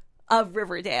finale of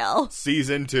Riverdale.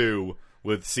 Season 2,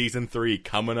 with Season 3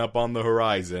 coming up on the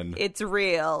horizon. It's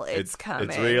real. It's coming.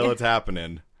 It's real. It's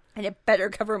happening. And it better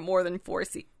cover more than four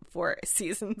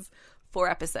seasons, 4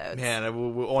 episodes. Man, I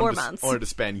 4 months. wanted to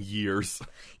spend years.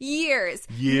 Years.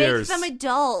 Years. Make them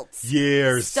adults.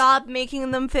 Years. Stop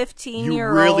making them 15-year-olds. You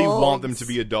really want them to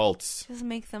be adults. Just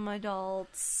make them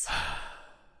adults.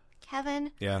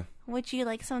 Kevin? Yeah? Would you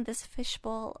like some of this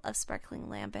fishbowl of sparkling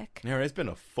lambic? Yeah, it's been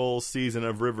a full season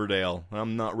of Riverdale.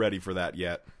 I'm not ready for that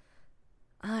yet.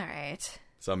 All right.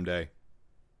 Someday.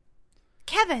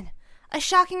 Kevin, a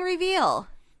shocking reveal.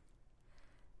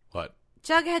 What?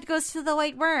 Jughead goes to the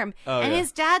White Worm, and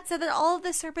his dad said that all of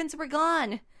the serpents were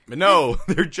gone. No,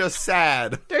 they're just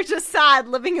sad. They're just sad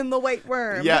living in the White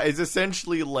Worm. Yeah, it's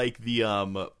essentially like the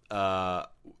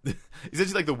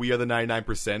essentially like the We Are the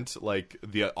 99%, like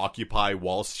the Occupy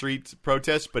Wall Street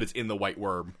protest, but it's in the White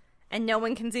Worm. And no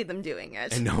one can see them doing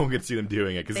it. And no one can see them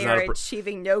doing it because they are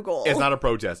achieving no goal. It's not a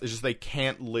protest. It's just they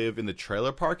can't live in the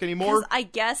trailer park anymore. I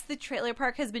guess the trailer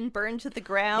park has been burned to the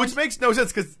ground. Which makes no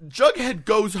sense because Jughead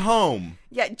goes home.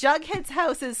 Yeah, Jughead's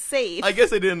house is safe. I guess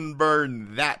they didn't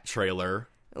burn that trailer.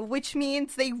 Which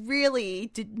means they really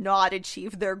did not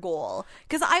achieve their goal.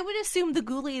 Because I would assume the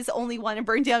Ghoulies only want to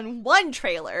burn down one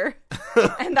trailer,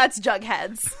 and that's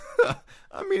Jughead's.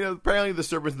 I mean, apparently the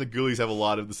serpents and the Ghoulies have a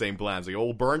lot of the same plans. Like,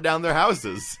 we'll burn down their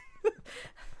houses.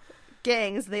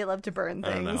 Gangs, they love to burn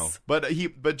things. I don't know. But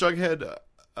Jughead,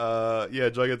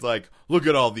 Jughead's like, look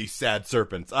at all these sad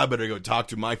serpents. I better go talk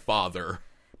to my father.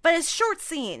 But it's short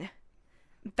scene.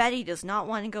 Betty does not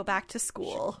want to go back to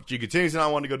school. She continues to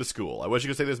not want to go to school. I wish you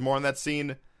could say there's more on that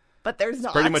scene. But there's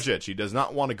not. Pretty much it. She does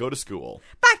not want to go to school.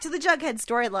 Back to the Jughead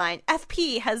storyline.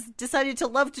 FP has decided to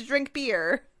love to drink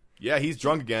beer. Yeah, he's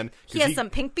drunk again. He has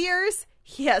some pink beers.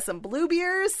 He has some blue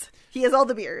beers. He has all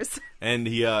the beers. And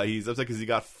he's upset because he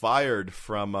got fired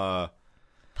from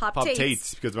Pop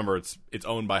Tate's because remember it's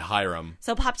owned by Hiram.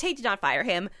 So Pop Tate did not fire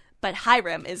him, but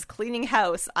Hiram is cleaning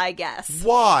house, I guess.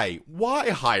 Why? Why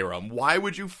Hiram? Why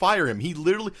would you fire him? He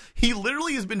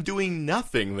literally has been doing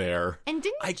nothing there. And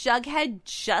didn't Jughead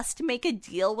just make a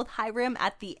deal with Hiram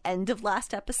at the end of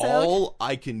last episode? All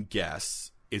I can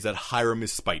guess is that Hiram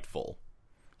is spiteful.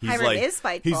 Hiram is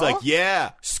spiteful. He's like,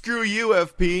 yeah, screw you,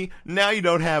 FP. Now you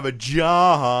don't have a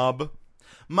job.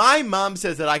 My mom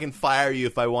says that I can fire you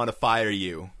if I want to fire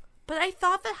you. But I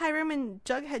thought that Hiram and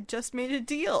Jughead just made a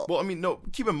deal. Well, I mean, no,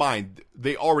 keep in mind,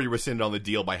 they already rescinded on the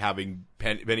deal by having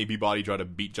Penny Peabody try to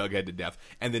beat Jughead to death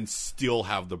and then still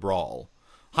have the brawl.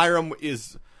 Hiram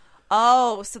is...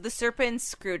 Oh, so the serpents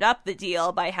screwed up the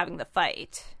deal by having the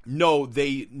fight. No,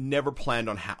 they never planned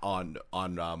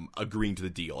on agreeing to the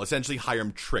deal. Essentially,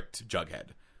 Hiram tricked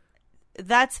Jughead.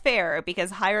 That's fair,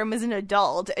 because Hiram is an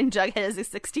adult and Jughead is a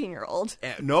 16-year-old.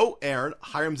 No, Aaron,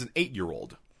 Hiram's an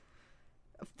 8-year-old.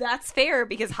 That's fair,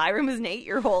 because Hiram is an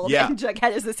 8-year-old and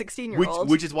Jughead is a 16-year-old.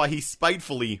 Which is why he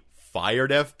spitefully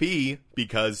fired FP,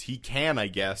 because he can, I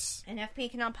guess. And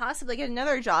FP cannot possibly get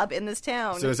another job in this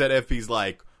town. So instead, FP's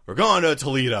like, we're going to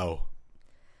Toledo.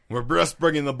 We're just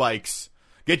bringing the bikes.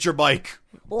 Get your bike.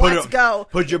 Let's go.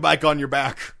 Put your bike on your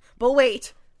back. But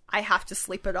wait, I have to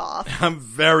sleep it off. I'm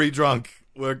very drunk.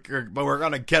 But we're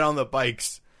going to get on the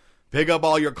bikes. Pick up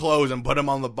all your clothes and put them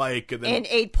on the bike. And then,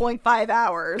 in 8.5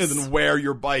 hours. And then wear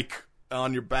your bike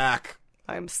on your back.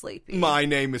 I'm sleepy. My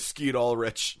name is Skeet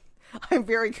Ulrich. I'm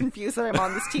very confused that I'm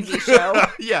on this TV show.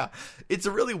 Yeah. It's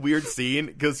a really weird scene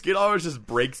because Skeet Ulrich just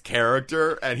breaks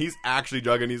character and he's actually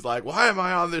drunk and he's like, why am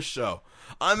I on this show?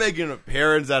 I'm making an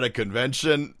appearance at a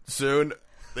convention soon.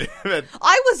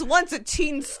 I was once a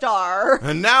teen star.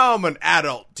 And now I'm an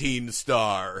adult teen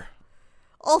star.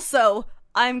 Also,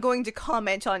 I'm going to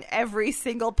comment on every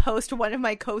single post one of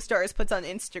my co-stars puts on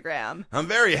Instagram. I'm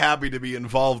very happy to be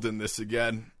involved in this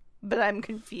again. But I'm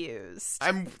confused.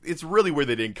 It's really weird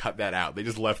they didn't cut that out. They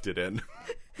just left it in.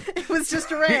 It was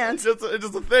just a rant. It's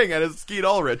just a thing, and it's Skeet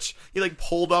Ulrich. He,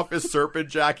 pulled off his serpent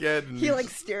jacket. And he,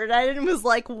 stared at it and was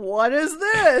like, what is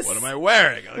this? What am I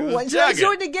wearing? When did I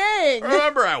join the gang?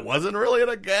 Remember, I wasn't really in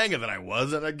a gang, and then I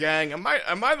was in a gang. Am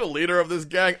I the leader of this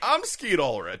gang? I'm Skeet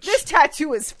Ulrich. This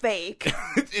tattoo is fake.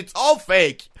 It's all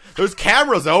fake. There's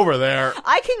cameras over there.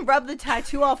 I can rub the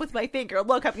tattoo off with my finger.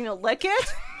 Look, I'm going to lick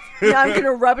it. Now I'm going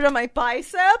to rub it on my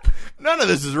bicep. None of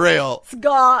this is real. It's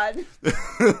gone.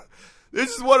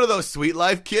 This is one of those Sweet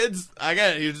Life kids. I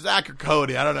get it. You're Zach or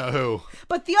Cody. I don't know who.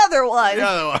 But the other one. The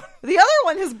other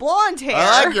one has blonde hair.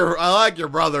 I like your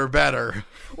brother better.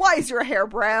 Why is your hair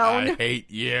brown? I hate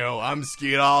you. I'm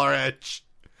Skeet Ulrich.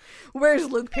 Where's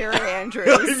Luke Perry I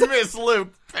Andrews? miss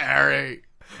Luke Perry.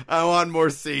 I want more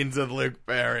scenes with Luke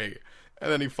Perry.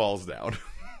 And then he falls down.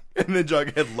 And then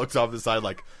Jughead looks off the side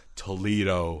like,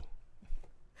 Toledo.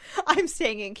 I'm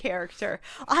staying in character.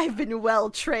 I've been well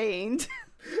trained.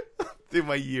 Through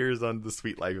my years on The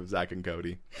Sweet Life of Zach and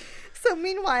Cody. So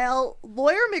meanwhile,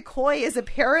 Lawyer McCoy is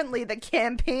apparently the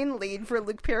campaign lead for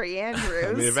Luke Perry Andrews.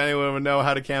 I mean, if anyone would know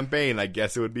how to campaign, I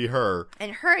guess it would be her.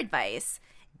 And her advice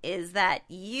is that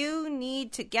you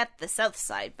need to get the South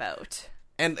Side vote.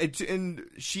 And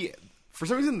she, for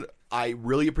some reason, I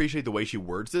really appreciate the way she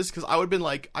words this, because I would have been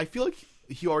like, I feel like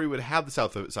he already would have the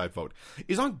South Side vote.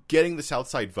 It's not getting the South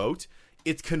Side vote,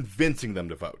 it's convincing them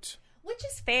to vote. Which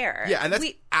is fair. Yeah, and that's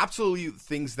absolutely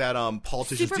things that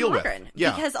politicians super deal modern, with.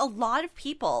 Yeah. Because a lot of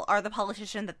people are the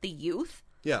politician that the youth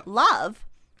Yeah. love,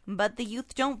 but the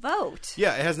youth don't vote.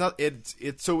 Yeah, it has not. It's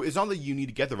so it's not that you need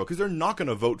to get their vote, because they're not going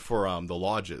to vote for the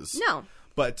lodges. No.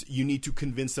 But you need to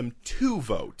convince them to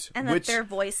vote, And that their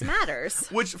voice matters.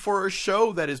 Which, for a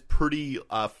show that is pretty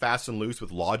fast and loose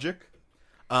with logic,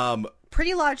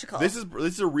 Pretty logical. this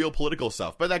is a real political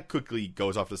stuff. But that quickly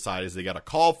goes off the side as they got a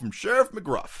call from Sheriff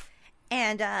McGruff.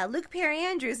 And Luke Perry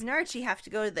Andrews and Archie have to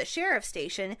go to the sheriff's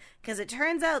station because it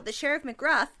turns out the Sheriff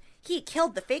McGruff, he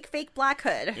killed the fake Black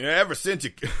Hood. Yeah, ever since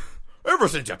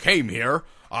you came here,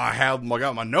 I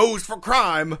got my nose for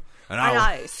crime, and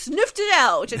I sniffed it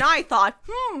out, and I thought,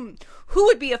 who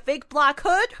would be a fake Black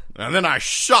Hood? and then I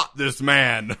shot this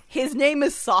man. His name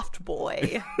is Soft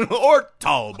Boy. Or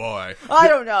Tall Boy. I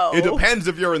don't know. It depends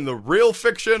if you're in the real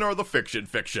fiction or the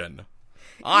fiction.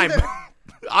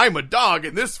 I'm a dog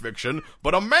in this fiction,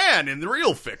 but a man in the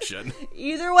real fiction.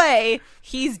 Either way,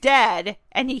 he's dead,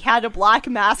 and he had a black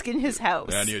mask in his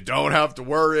house. And you don't have to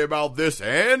worry about this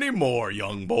anymore,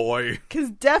 young boy. Because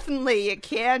definitely you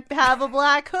can't have a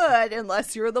Black Hood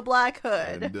unless you're the Black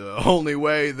Hood. And the only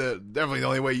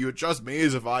way you would trust me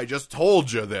is if I just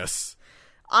told you this.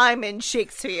 I'm in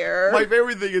Shakespeare. My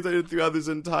favorite thing is that throughout this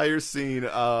entire scene,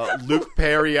 Luke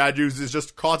Perry Andrews is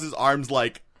just crossed his arms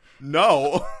like,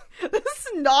 no. This is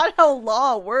not how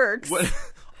law works. What?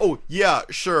 Oh, yeah,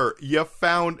 sure. You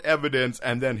found evidence,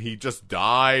 and then he just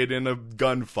died in a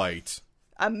gunfight.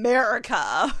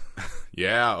 America.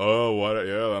 Yeah, what?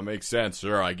 Yeah, that makes sense.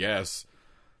 Sure, I guess.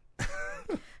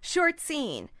 Short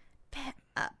scene.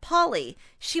 Polly,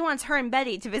 she wants her and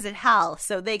Betty to visit Hal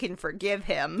so they can forgive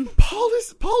him.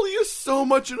 Polly is so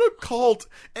much in a cult,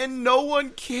 and no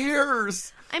one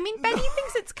cares. I mean, Betty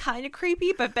thinks it's kind of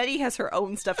creepy, but Betty has her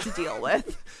own stuff to deal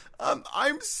with.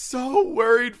 I'm so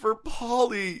worried for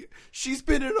Polly. She's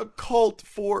been in a cult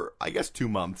for, I guess, 2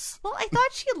 months. Well, I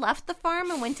thought she left the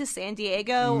farm and went to San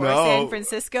Diego or San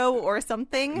Francisco or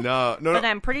something. No. But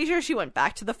I'm pretty sure she went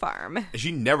back to the farm.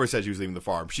 She never said she was leaving the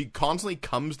farm. She constantly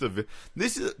comes to...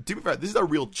 To be fair, this is a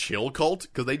real chill cult,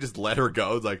 because they just let her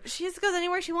go. It's like, she just goes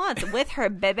anywhere she wants with her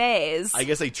bebés. I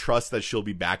guess they trust that she'll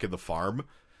be back at the farm.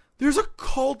 There's a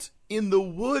cult in the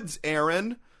woods,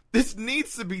 Aaron. This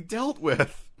needs to be dealt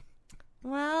with.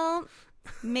 Well,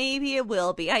 maybe it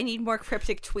will be. I need more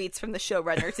cryptic tweets from the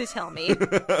showrunner to tell me.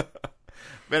 But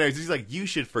anyways, he's like, you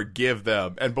should forgive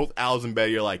them. And both Alice and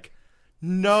Betty are like,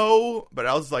 no. But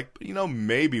Alice is like,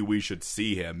 maybe we should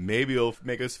see him. Maybe it'll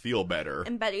make us feel better.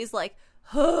 And Betty's like,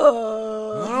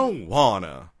 oh. I don't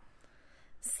wanna.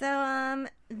 So,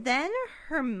 then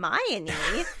Hermione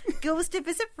goes to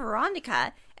visit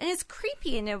Veronica and is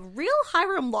creepy in a real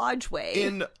Hiram Lodge way.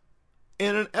 In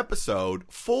an episode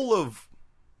full of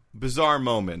bizarre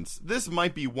moments, this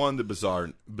might be one of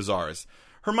the bizarrest.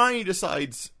 Hermione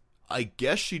decides, I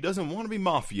guess she doesn't want to be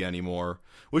Mafia anymore,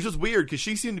 which is weird because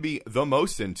she seemed to be the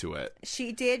most into it.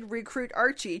 She did recruit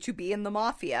Archie to be in the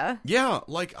Mafia. Yeah,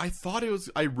 like I really thought it was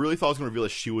going to reveal that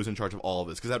she was in charge of all of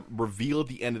this, because that reveal at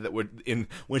the end of that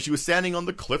when she was standing on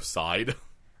the cliffside.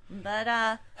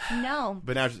 But no.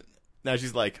 But now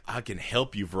she's like, I can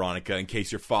help you, Veronica, in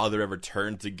case your father ever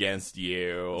turns against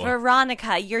you.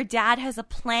 Veronica, your dad has a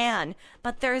plan,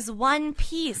 but there's one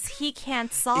piece he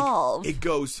can't solve. It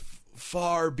goes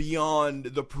far beyond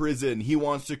the prison. He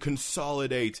wants to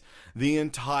consolidate the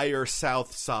entire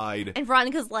South Side. And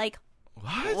Veronica's like,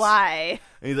 what? Why?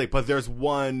 And he's like, but there's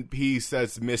one piece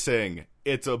that's missing.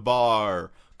 It's a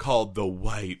bar called the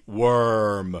White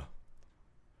Worm.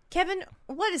 Kevin,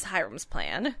 what is Hiram's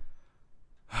plan?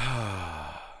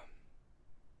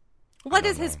 What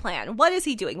is his plan? What is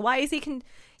he doing? Why is he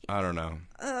I don't know.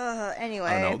 Anyway.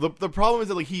 I don't know. The problem is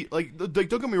that don't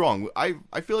get me wrong. I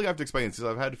feel like I have to explain this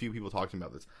because I've had a few people talk to me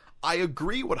about this. I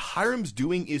agree what Hiram's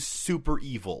doing is super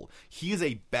evil. He is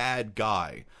a bad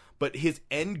guy, but his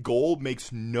end goal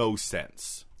makes no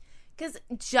sense. Because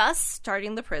just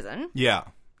starting the prison. Yeah.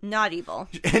 Not evil.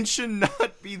 And should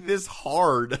not be this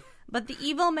hard. But the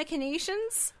evil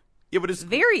machinations? Yeah, but it's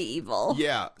very evil.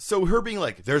 Yeah. So her being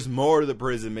like, there's more to the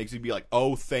prison makes me be like,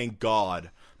 oh, thank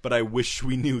God. But I wish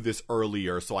we knew this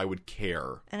earlier so I would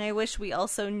care. And I wish we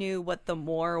also knew what the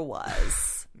more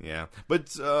was. Yeah.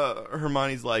 But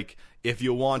Hermione's like, if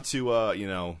you want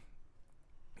to,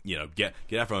 get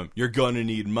out from him, you're going to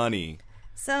need money.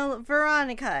 So,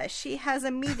 Veronica, she has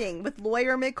a meeting with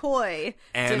Lawyer McCoy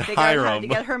and to figure out how to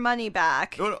get her money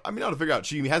back. No, I mean, not to figure out.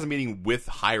 She has a meeting with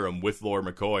Hiram, with Lawyer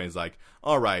McCoy, and is like,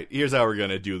 all right, here's how we're going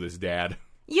to do this, Dad.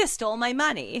 You stole my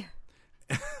money.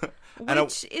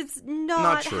 Which is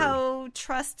not how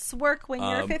trusts work when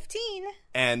you're 15.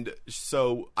 And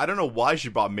so, I don't know why she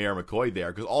brought Mayor McCoy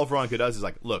there, because all Veronica does is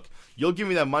like, look, you'll give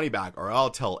me that money back, or I'll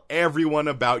tell everyone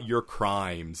about your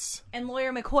crimes. And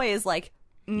Lawyer McCoy is like,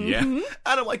 yeah. And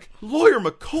I'm like, Lawyer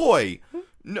McCoy!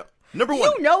 No, number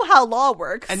one. You know how law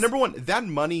works. And number one, that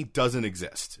money doesn't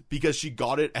exist, because she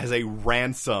got it as a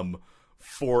ransom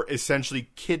for essentially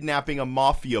kidnapping a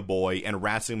mafia boy and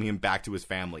ransoming him back to his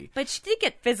family. But she did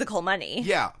get physical money.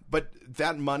 Yeah, but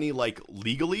that money, like,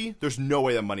 legally, there's no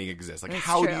way that money exists. Like, That's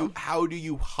how true. do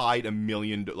you hide $1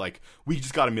 million? Like, we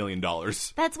just got $1 million.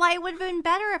 That's why it would have been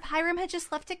better if Hiram had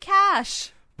just left it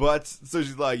cash. But so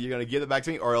she's like, you're gonna give it back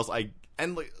to me, or else like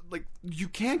you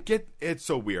can't get. It's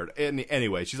so weird. And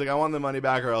anyway, she's like, I want the money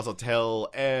back, or else I'll tell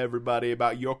everybody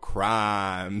about your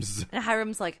crimes. And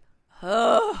Hiram's like,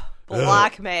 oh,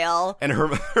 blackmail. And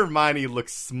Hermione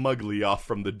looks smugly off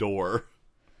from the door.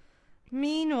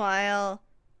 Meanwhile,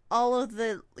 all of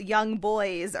the young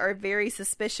boys are very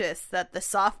suspicious that the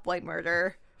soft boy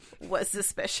murder was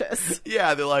suspicious.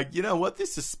 Yeah, they're like, you know what?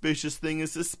 This suspicious thing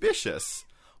is suspicious.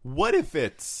 What if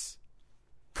it's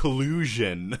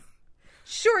collusion?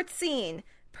 Short scene.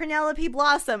 Penelope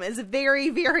Blossom is very,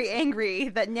 very angry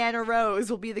that Nana Rose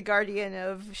will be the guardian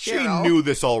of Cheryl. She knew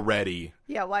this already.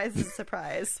 Yeah, why is this a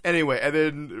surprise? Anyway, and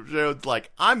then Cheryl's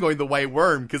like, I'm going the White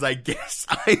Worm because I guess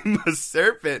I'm a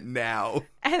serpent now.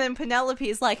 And then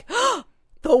Penelope's like, oh,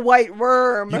 the White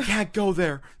Worm. You can't go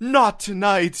there. Not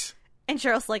tonight. And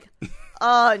Cheryl's like,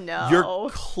 oh no. You're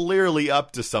clearly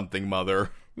up to something,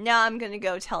 Mother. Now I'm going to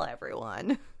go tell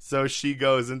everyone. So she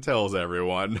goes and tells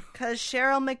everyone. Because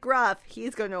Cheryl McGruff,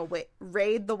 he's going to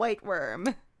raid the White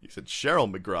Worm. You said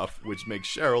Cheryl McGruff, which makes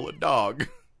Cheryl a dog.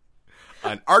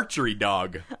 An archery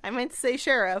dog. I meant to say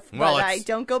sheriff, well, but I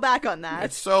don't go back on that.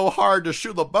 It's so hard to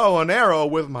shoot the bow and arrow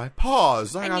with my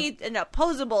paws. I need an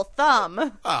opposable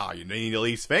thumb. Oh, you need at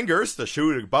least fingers to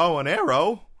shoot a bow and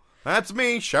arrow. That's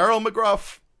me, Cheryl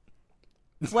McGruff.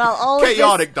 Well,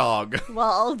 chaotic dog.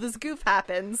 While all of this goof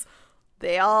happens,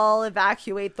 they all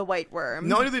evacuate the White Worm.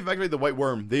 Not only do they evacuate the White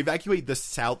Worm, they evacuate the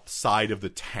south side of the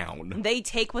town. They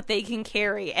take what they can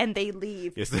carry and they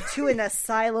leave to an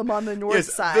asylum on the north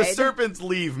side. The serpents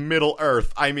leave Middle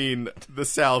Earth. I mean, the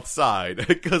south side,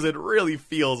 because it really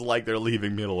feels like they're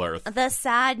leaving Middle Earth. The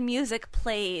sad music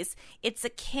plays. It's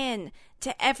akin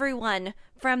to everyone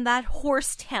from that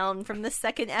horse town from the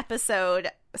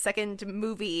second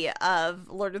movie of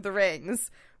Lord of the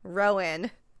Rings, Rowan.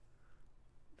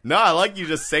 No, I like you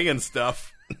just saying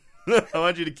stuff. I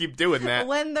want you to keep doing that.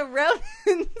 When the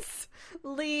Romans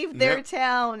leave their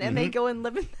town and they go and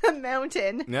live in the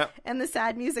mountain and the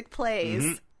sad music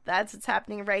plays, that's what's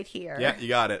happening right here. Yeah, you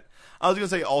got it. I was going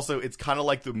to say also, it's kind of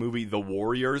like the movie The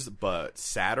Warriors, but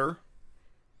sadder.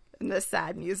 And the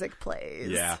sad music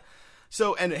plays. Yeah.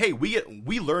 So, and hey,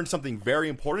 we learned something very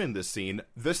important in this scene.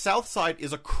 The south side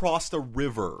is across the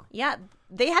river. Yeah,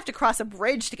 they have to cross a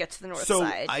bridge to get to the north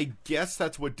side. So, I guess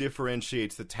that's what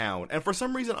differentiates the town. And for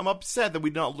some reason, I'm upset that we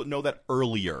did not know that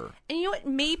earlier. And you know what?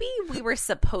 Maybe we were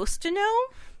supposed to know?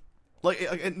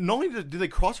 Like, not only do they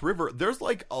cross river, there's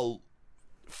like a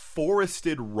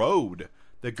forested road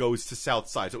that goes to south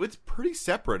side. So, it's pretty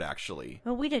separate, actually.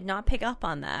 Well, we did not pick up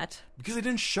on that. Because they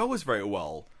didn't show us very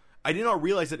well. I did not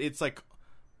realize that it's like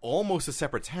almost a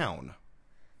separate town.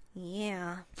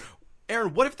 Yeah.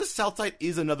 Aaron, what if the South Side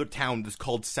is another town that's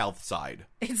called South Side?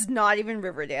 It's not even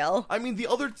Riverdale. I mean, the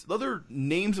other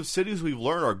names of cities we've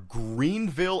learned are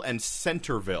Greenville and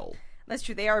Centerville. That's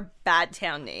true. They are bad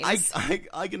town names.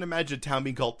 I can imagine a town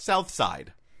being called South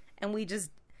Side. And we just...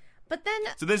 But then...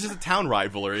 So this is a town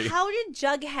rivalry. How did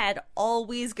Jughead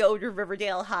always go to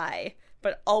Riverdale High,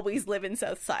 but always live in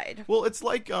South Side? Well, it's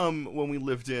like when we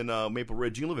lived in Maple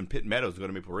Ridge. You can live in Pitt Meadows and go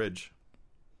to Maple Ridge.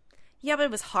 Yeah, but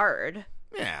it was hard.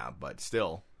 Yeah, but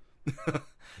still.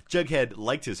 Jughead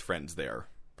liked his friends there.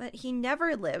 But he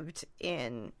never lived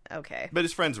in... Okay. But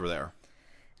his friends were there.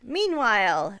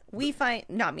 Meanwhile, we find...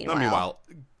 Not meanwhile.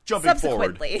 Jumping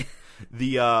forward.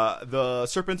 the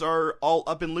serpents are all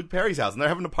up in Luke Perry's house, and they're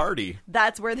having a party.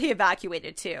 That's where they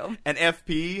evacuated to. And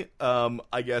FP,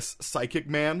 I guess, Psychic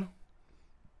Man,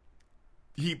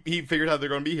 he figured out they're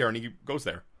going to be here, and he goes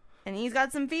there. And he's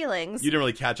got some feelings. You didn't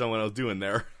really catch on what I was doing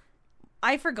there.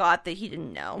 I forgot that he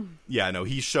didn't know. Yeah, no,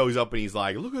 he shows up and he's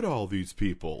like, look at all these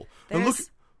people. And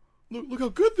look how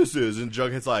good this is. And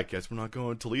Jughead's like, guess we're not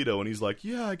going to Toledo. And he's like,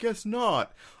 yeah, I guess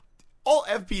not. All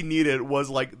FP needed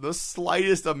was, like, the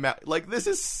slightest amount. Like, this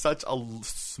is such a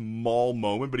small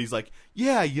moment, but he's like,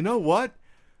 yeah, you know what?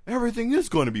 Everything is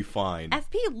going to be fine.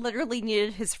 FP literally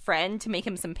needed his friend to make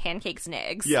him some pancakes and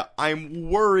eggs. Yeah, I'm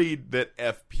worried that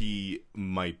FP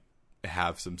might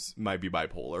be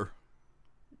bipolar.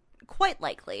 Quite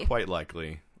likely. Quite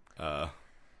likely.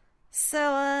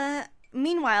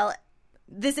 Meanwhile,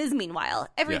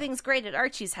 everything's great at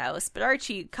Archie's house, but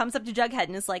Archie comes up to Jughead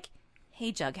and is like,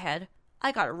 hey, Jughead,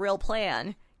 I got a real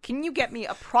plan. Can you get me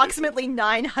approximately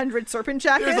 900 serpent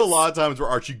jackets? There's a lot of times where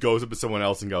Archie goes up to someone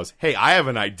else and goes, hey, I have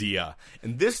an idea.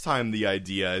 And this time the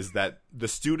idea is that the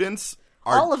students...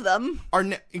 all of them,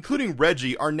 including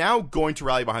Reggie, are now going to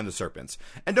rally behind the serpents.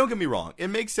 And don't get me wrong, it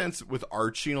makes sense with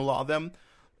Archie and a lot of them,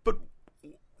 but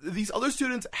these other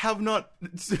students know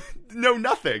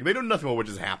nothing. They know nothing about what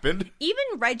just happened. Even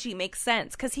Reggie makes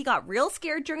sense, because he got real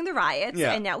scared during the riots,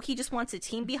 and now he just wants a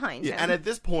team behind him. And at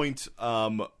this point,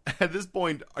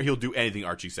 he'll do anything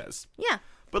Archie says. Yeah.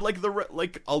 But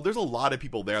there's a lot of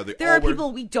people there. There are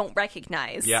people we don't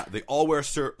recognize. Yeah, they all wear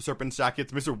serpent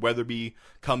jackets. Mr. Weatherby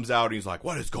comes out and he's like,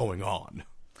 "What is going on?"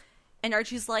 And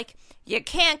Archie's like, "You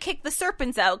can't kick the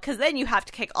serpents out because then you have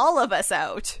to kick all of us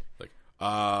out." Like,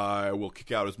 I will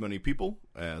kick out as many people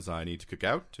as I need to kick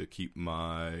out to keep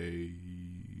my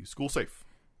school safe.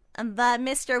 But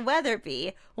Mr.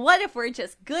 Weatherby, what if we're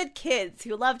just good kids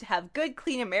who love to have good,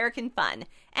 clean American fun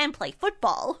and play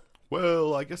football?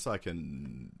 Well, I guess I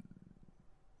can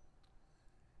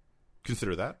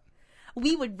consider that.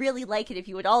 We would really like it if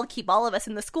you would all keep all of us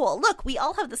in the school. Look, we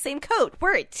all have the same coat.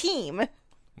 We're a team.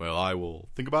 Well, I will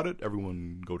think about it.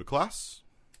 Everyone go to class.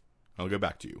 I'll get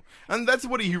back to you. And that's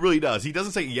what he really does. He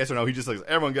doesn't say yes or no. He just says,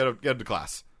 everyone get to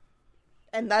class.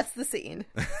 And that's the scene.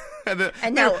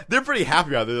 and now they're pretty happy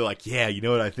about it. They're like, yeah, you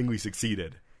know what? I think we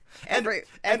succeeded.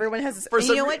 Everyone has this.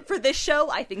 You know what? For this show,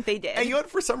 I think they did. And you know what?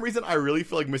 For some reason, I really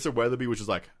feel like Mr. Weatherby was just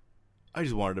like, I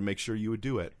just wanted to make sure you would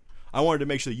do it. I wanted to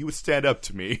make sure you would stand up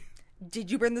to me. Did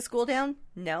you burn the school down?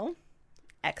 No?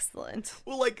 Excellent.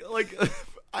 Well,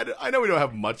 I know we don't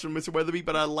have much of Mr. Weatherby,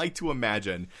 but I like to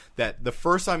imagine that the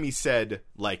first time he said,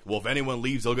 like, well, if anyone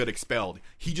leaves, they'll get expelled,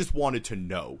 he just wanted to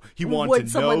know. He wanted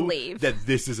to know that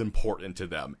this is important to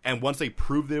them. And once they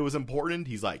proved that it was important,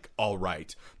 he's like, all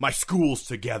right, my school's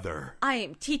together. I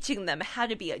am teaching them how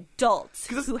to be adults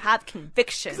who have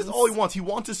convictions. That's all he wants. He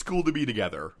wants his school to be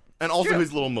together. And also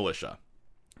his little militia.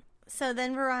 So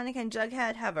then Veronica and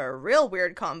Jughead have a real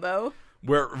weird combo.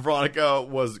 Where Veronica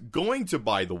was going to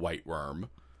buy the white worm.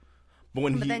 But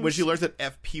when she learns that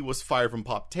FP was fired from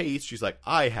Pop Taste, she's like,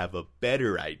 I have a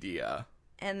better idea.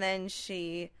 And then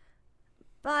she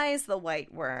buys the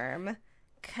white worm,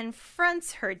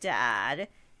 confronts her dad,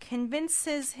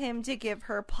 convinces him to give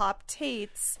her Pop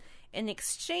Tates in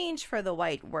exchange for the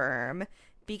white worm,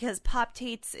 because Pop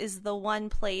Tates is the one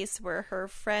place where her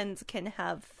friends can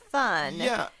have fun.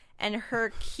 Yeah. And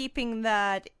her keeping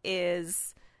that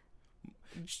is...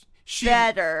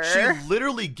 better. She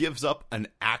literally gives up an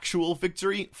actual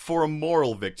victory for a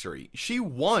moral victory. She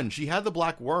won. She had the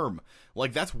black worm.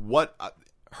 Like, that's what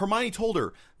Hermione told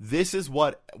her. This is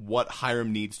what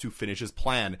Hiram needs to finish his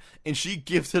plan. And she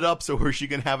gives it up so she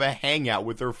can have a hangout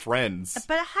with her friends.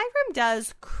 But Hiram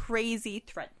does crazy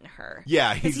threaten her.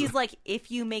 Yeah. Because he's like, if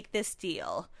you make this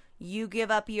deal, you give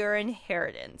up your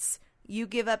inheritance. You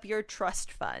give up your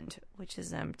trust fund, which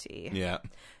is empty. Yeah.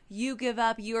 You give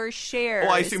up your shares.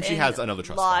 Oh, I assume she has another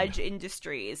trust Lodge fund.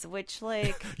 Industries, which,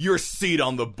 like... your seat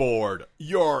on the board.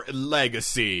 Your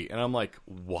legacy. And I'm like,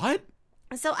 what?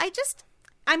 So Hiram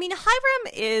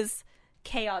is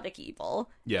chaotic evil.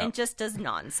 Yeah. And just does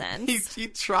nonsense. He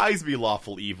tries to be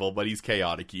lawful evil, but he's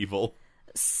chaotic evil.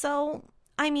 So,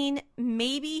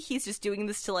 maybe he's just doing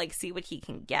this to, see what he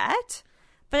can get.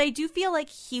 But I do feel like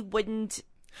he wouldn't...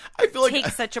 take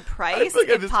such a price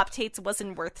if Pop Tates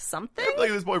wasn't worth something. I feel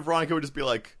like at this point, Veronica would just be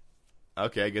like,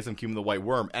 okay, I guess I'm keeping the white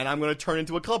worm, and I'm going to turn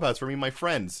into a clubhouse for me and my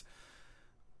friends.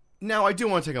 Now, I do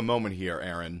want to take a moment here,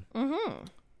 Aaron. Mm-hmm.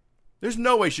 There's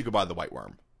no way she could buy the white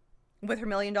worm. With her $1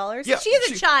 million? Yeah, she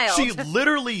is a child. She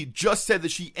literally just said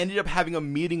that she ended up having a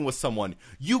meeting with someone.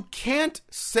 You can't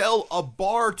sell a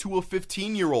bar to a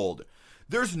 15-year-old.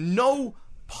 There's no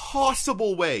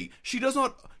possible way. She's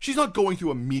not going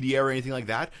through a media or anything like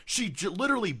that. She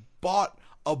literally bought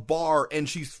a bar and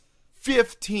she's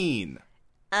 15.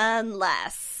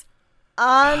 Unless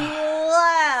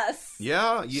Yeah.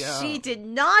 she did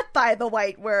not buy the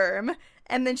White Worm,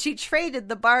 and then she traded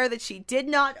the bar that she did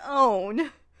not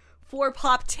own for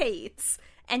Pop Tate's,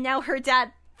 and now her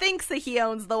dad thinks that he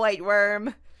owns the White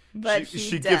Worm, but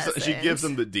he doesn't. She gives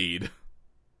him the deed.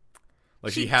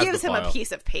 Like she has gives the him file. a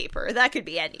piece of paper. That could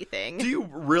be anything. Do you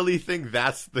really think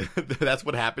that's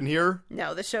what happened here?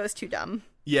 No, the show is too dumb.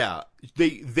 Yeah,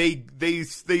 they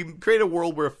create a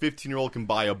world where a 15-year-old can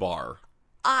buy a bar.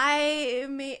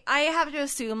 I have to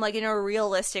assume, like, in a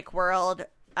realistic world,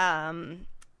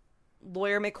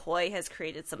 Lawyer McCoy has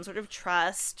created some sort of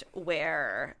trust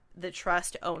where the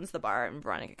trust owns the bar and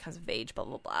Veronica comes of age, blah,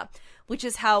 blah, blah. Which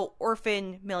is how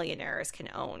orphan millionaires can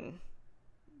own,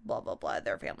 blah, blah, blah,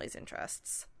 their family's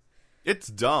interests. It's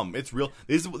dumb. It's real.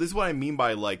 This is what I mean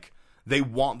by, like, they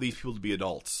want these people to be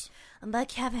adults. But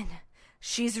Kevin,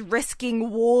 she's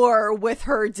risking war with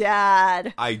her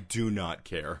dad. I do not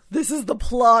care. This is the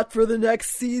plot for the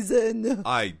next season.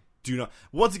 I do not.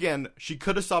 Once again, she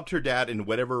could have stopped her dad in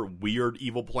whatever weird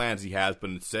evil plans he has, but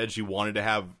instead she wanted to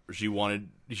have a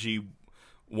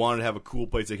cool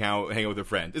place to hang out with her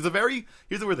friends. Here's the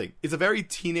weird thing. It's a very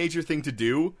teenager thing to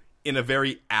do in a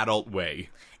very adult way.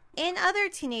 In other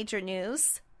teenager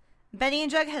news, Betty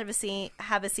and Jughead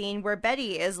have a scene where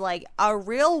Betty is like a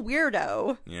real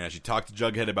weirdo. Yeah, she talked to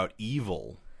Jughead about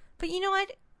evil. But you know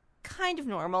what? Kind of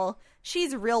normal.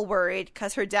 She's real worried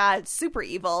because her dad's super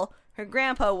evil, her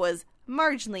grandpa was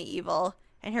marginally evil,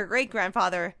 and her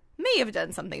great-grandfather may have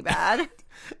done something bad.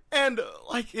 And,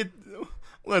 like, it...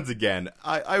 Once again,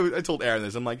 I told Aaron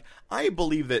this. I'm like, I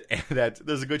believe that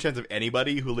there's a good chance of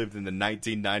anybody who lived in the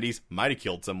 1990s might have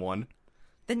killed someone.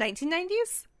 The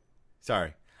 1990s?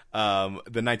 Sorry. The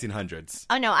 1900s.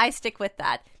 Oh, no, I stick with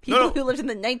that. People who lived in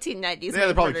the 1990s. Yeah,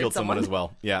 they probably killed someone as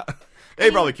well. Yeah. They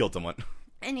probably killed someone.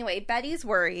 Anyway, Betty's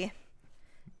worry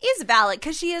is valid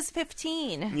because she is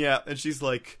 15. Yeah, and she's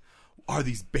like, are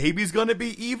these babies going to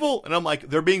be evil? And I'm like,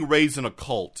 they're being raised in a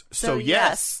cult. So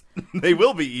yes, they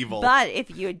will be evil. But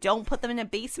if you don't put them in a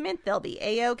basement, they'll be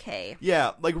A-okay.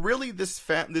 Yeah, like really, this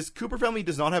Cooper family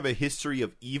does not have a history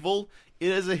of evil.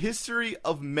 It has a history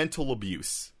of mental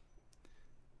abuse.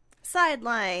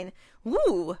 Sideline.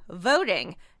 Woo,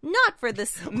 voting. Not for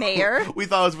this mayor. We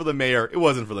thought it was for the mayor. It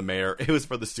wasn't for the mayor. It was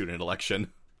for the student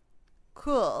election.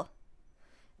 Cool.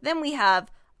 Then we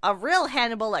have a real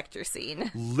Hannibal Lecter scene.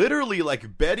 Literally,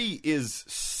 like, Betty is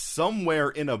somewhere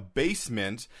in a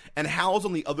basement, and Hal's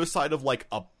on the other side of,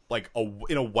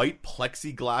 in a white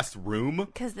plexiglass room.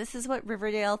 Because this is what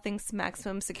Riverdale thinks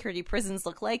maximum security prisons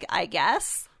look like, I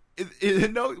guess.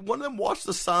 No, one of them watched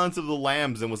The Silence of the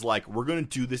Lambs and was like, we're going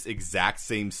to do this exact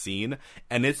same scene,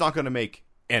 and it's not going to make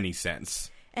any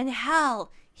sense. And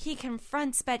Hal, he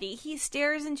confronts Betty. He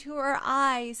stares into her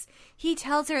eyes. He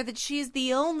tells her that she's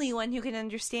the only one who can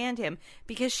understand him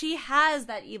because she has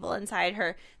that evil inside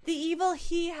her. The evil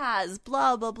he has,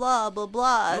 blah, blah, blah, blah,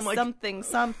 blah, like,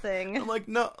 something. I'm like,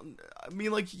 no, I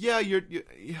mean, like, yeah,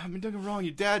 I mean, don't get me wrong,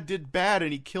 your dad did bad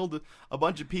and he killed a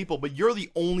bunch of people, but you're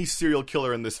the only serial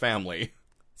killer in this family.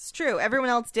 It's true. Everyone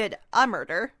else did a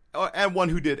murder. And one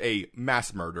who did a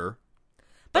mass murder.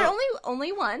 But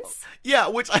only once. Yeah,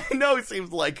 which I know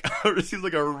seems like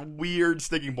a weird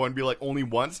sticking point to be like only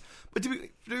once, but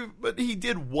he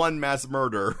did one mass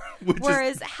murder.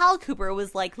 Whereas Hal Cooper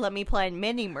was like, let me plan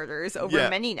many murders over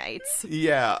many nights.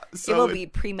 Yeah, so it will be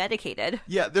premedicated.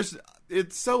 Yeah,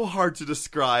 it's so hard to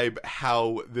describe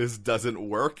how this doesn't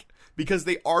work because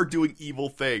they are doing evil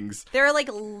things. There are like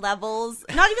levels,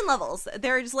 not even levels.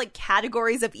 There are just like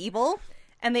categories of evil.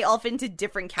 And they all fit into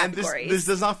different categories. And this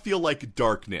does not feel like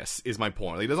darkness, is my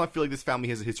point. Like, it does not feel like this family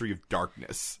has a history of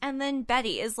darkness. And then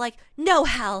Betty is like, no,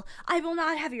 Hal, I will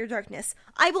not have your darkness.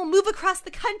 I will move across the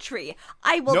country.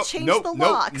 I will change the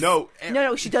locks. No,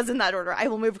 she does in that order. I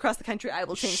will move across the country. I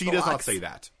will change the locks. She does not say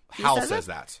that. Hal says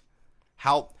that.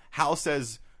 Hal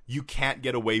says, you can't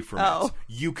get away from it.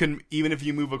 You can, even if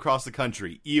you move across the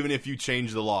country, even if you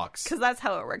change the locks. Because that's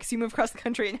how it works. You move across the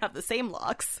country and have the same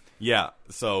locks. Yeah,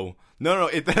 so... No,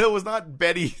 it was not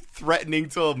Betty threatening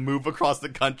to move across the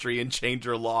country and change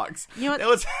her locks. You know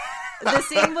what? The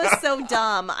scene was so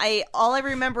dumb. All I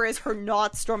remember is her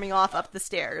not storming off up the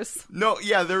stairs. No,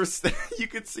 yeah, you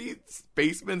could see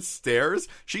basement stairs.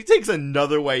 She takes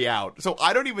another way out. So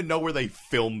I don't even know where they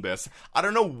filmed this. I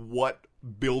don't know what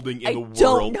building in the world. I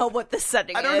don't know what the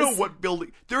setting is. I don't know what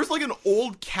building. There's like an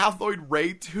old cathode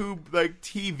ray tube like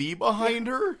TV behind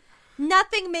her.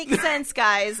 Nothing makes sense,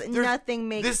 guys. Nothing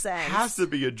makes sense. This has to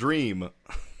be a dream.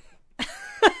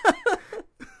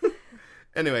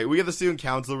 Anyway, we get the student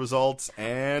council results,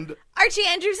 and Archie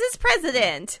Andrews is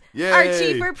president. Yay!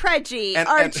 Archie for Preggy.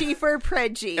 Archie for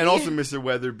Preggy. And also Mr.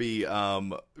 Weatherby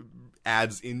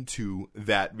adds into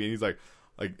that meeting. He's like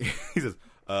he says,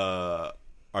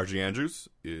 Archie Andrews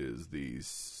is the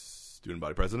student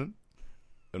body president,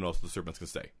 and also the serpents can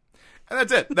stay. And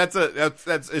that's it.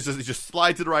 That's it just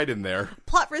slides it right in there.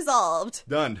 Plot resolved.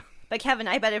 Done. But Kevin,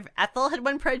 I bet if Ethel had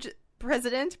won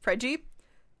president, Preggy,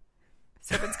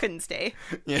 serpents couldn't stay.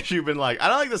 Yeah, she'd been like, I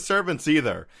don't like the serpents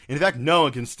either. In fact, no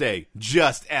one can stay.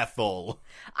 Just Ethel.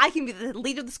 I can be the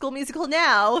lead of the school musical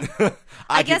now.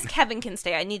 I guess Kevin can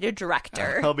stay. I need a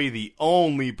director. He'll be the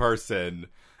only person.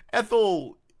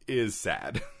 Ethel is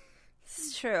sad.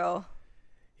 It's true.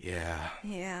 Yeah.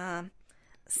 Yeah.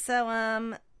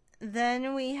 So,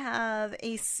 then we have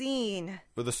a scene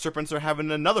where the serpents are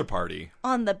having another party.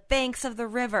 On the banks of the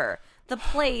river. The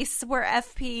place where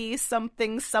FP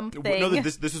something. No,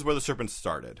 this is where the serpents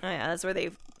started. Oh, yeah, that's where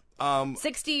they've...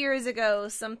 60 years ago,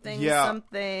 something.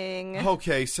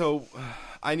 Okay, so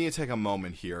I need to take a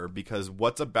moment here because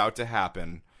what's about to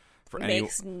happen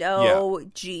makes no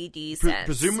GD sense.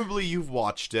 Presumably you've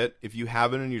watched it. If you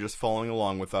haven't and you're just following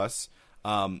along with us,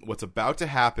 what's about to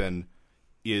happen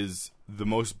is the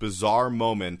most bizarre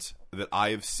moment that I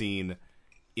have seen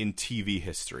in TV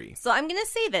history. So I'm going to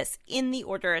say this in the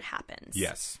order it happens.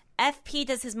 Yes. FP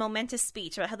does his momentous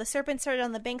speech about how the serpent started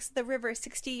on the banks of the river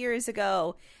 60 years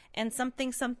ago and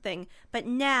something. But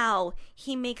now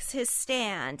he makes his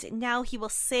stand. Now he will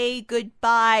say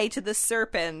goodbye to the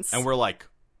serpents. And we're like,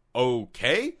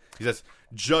 okay? He says,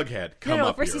 Jughead, come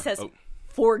up first here. He says,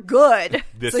 for good.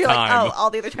 This so you're time. like, oh, all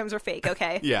the other times were fake.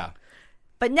 Okay. Yeah.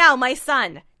 But now, my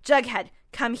son, Jughead,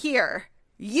 come here.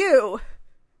 You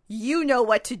know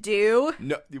what to do.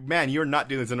 No, man, you're not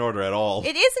doing this in order at all.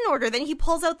 It is in order. Then he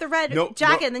pulls out the red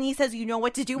jacket, and then he says, you know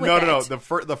what to do with it. No.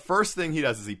 The first thing he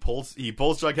does is he pulls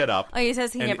Jughead up. Oh, he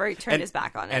says he never turned his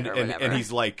back on it or whatever. And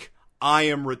he's like, I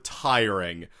am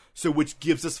retiring. So which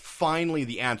gives us finally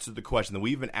the answer to the question that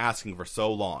we've been asking for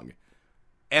so long.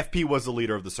 FP was the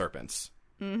leader of the serpents.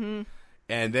 Mm-hmm.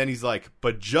 And then he's like,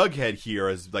 but Jughead here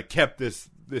has like kept this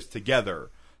together.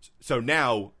 So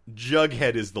now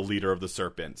Jughead is the leader of the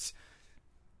serpents.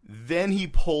 Then he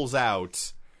pulls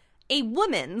out a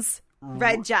woman's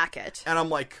red jacket. And I'm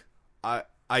like,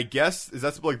 I guess, is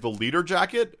that like the leader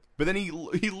jacket? But then he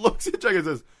looks at Jughead and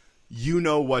says, you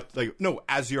know what, like, no,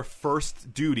 as your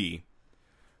first duty,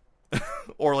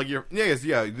 or like this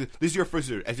is your first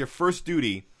duty. As your first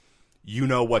duty, you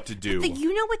know what to do. But the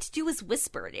you know what to do is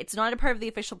whispered. It's not a part of the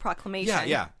official proclamation.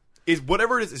 Yeah. Is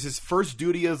whatever it is his first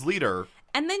duty as leader.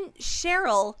 And then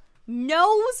Cheryl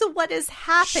knows what is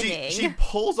happening. She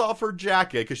pulls off her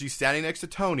jacket because she's standing next to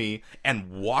Tony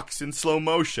and walks in slow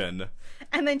motion.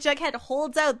 And then Jughead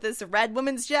holds out this red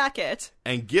woman's jacket.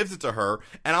 And gives it to her.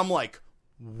 And I'm like,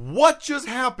 what just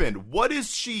happened? What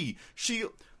is she?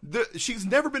 She's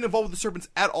never been involved with the serpents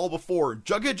at all before.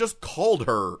 Jughead just called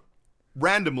her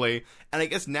randomly. And I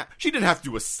guess now she didn't have to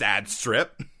do a sad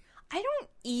strip. I don't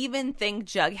even think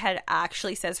Jughead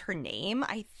actually says her name.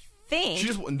 I think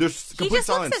there's complete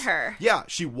silence. Looks at her. Yeah,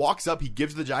 she walks up, he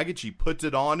gives the jacket, she puts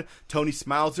it on, Tony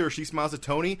smiles at her, she smiles at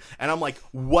Tony, and I'm like,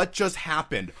 what just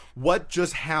happened?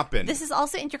 This is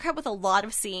also intercut with a lot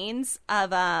of scenes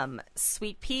of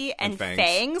Sweet Pea and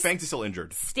Fangs. Fangs is still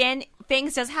injured.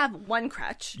 Fangs does have one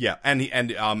crutch. Yeah, and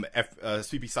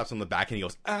Sweet Pea slaps him on the back and he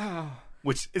goes, ah.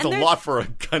 Which is a lot for a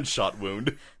gunshot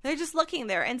wound. They're just looking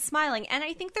there and smiling. And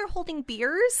I think they're holding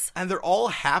beers. And they're all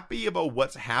happy about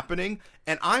what's happening.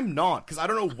 And I'm not, because I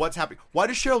don't know what's happening. Why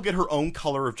does Cheryl get her own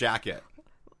color of jacket?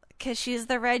 Because she's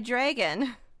the red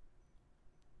dragon.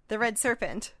 The red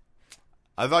serpent.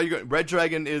 I thought Red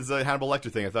Dragon is a Hannibal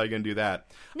Lecter thing. I thought you were going to do that.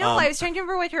 No, I was trying to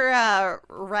remember what her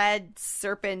red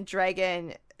serpent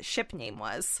dragon ship name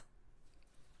was.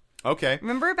 Okay.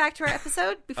 Remember back to our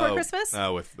episode before Christmas?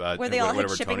 Where they all had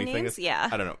Tony shipping names? Yeah.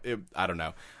 I don't know. I don't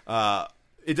know.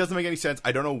 It doesn't make any sense.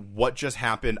 I don't know what just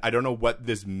happened. I don't know what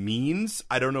this means.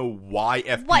 I don't know why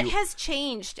FP... What has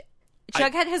changed?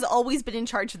 Jughead has always been in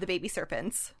charge of the baby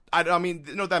serpents. I mean,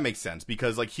 no, that makes sense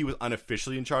because like he was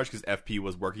unofficially in charge because FP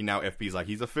was working now. FP's like,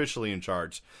 he's officially in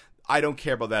charge. I don't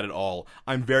care about that at all.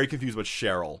 I'm very confused about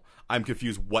Cheryl. I'm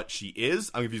confused what she is.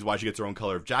 I'm confused why she gets her own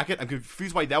color of jacket. I'm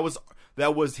confused why that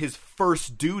was his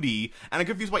first duty. And I'm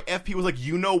confused why FP was like,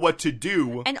 you know what to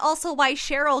do. And also why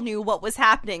Cheryl knew what was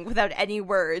happening without any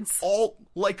words.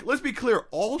 Let's be clear.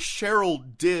 All Cheryl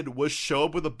did was show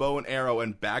up with a bow and arrow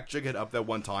and back Jughead up that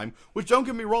one time, which, don't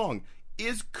get me wrong,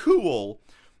 is cool.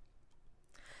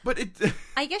 But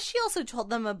I guess she also told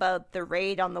them about the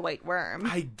raid on the White Worm.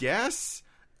 I guess.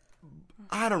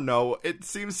 I don't know. It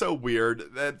seems so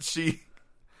weird that she...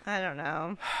 I don't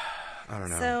know. I don't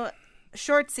know. So,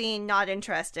 short scene, not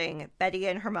interesting. Betty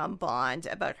and her mom bond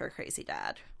about her crazy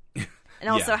dad. And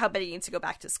also how Betty needs to go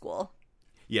back to school.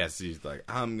 Yes, she's like,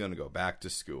 I'm going to go back to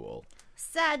school.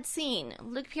 Sad scene.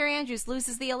 Luke Pierre Andrews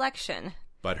loses the election.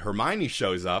 But Hermione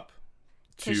shows up.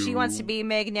 Because she wants to be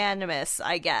magnanimous,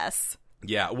 I guess.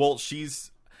 Yeah, well,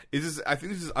 I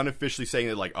think this is unofficially saying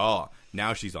that, like, oh,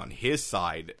 now she's on his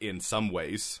side in some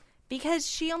ways. Because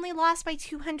she only lost by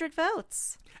 200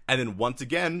 votes. And then once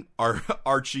again,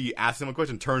 Archie asks him a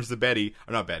question, turns to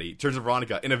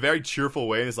Veronica in a very cheerful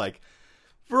way and is like,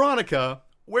 Veronica,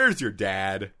 where's your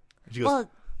dad? And she goes,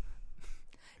 well,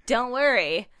 don't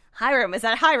worry. Hiram is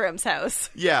at Hiram's house.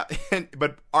 Yeah,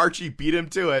 but Archie beat him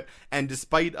to it, and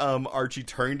despite Archie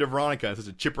turning to Veronica in such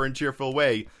a chipper and cheerful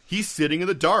way, he's sitting in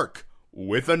the dark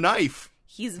with a knife.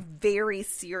 He's very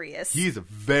serious. He's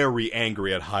very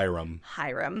angry at Hiram.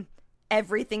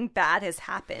 Everything bad has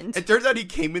happened. It turns out he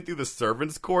came in through the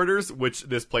servants' quarters, which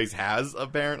this place has,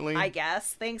 apparently. I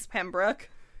guess. Thanks, Pembroke.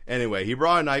 Anyway, he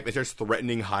brought a knife and starts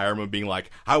threatening Hiram and being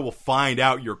like, I will find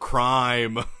out your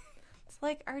crime. It's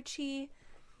like, Archie...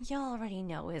 You already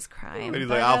know his crime, and he's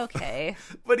but like, okay.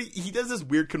 But he does this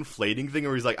weird conflating thing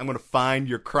where he's like, I'm going to find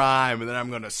your crime, and then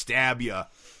I'm going to stab you.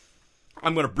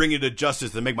 I'm going to bring you to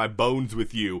justice and make my bones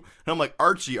with you. And I'm like,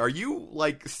 Archie, are you,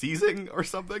 like, seizing or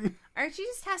something? Archie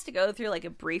just has to go through, like, a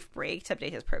brief break to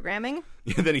update his programming.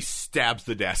 And then he stabs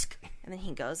the desk. And then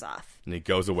he goes off. And he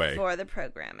goes away. For the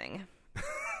programming.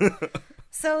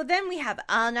 So then we have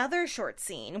another short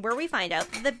scene where we find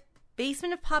out that the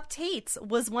basement of Pop Tate's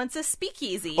was once a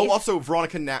speakeasy. Oh, also,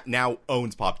 Veronica now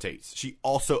owns Pop Tate's. She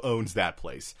also owns that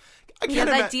place.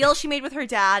 That deal she made with her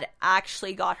dad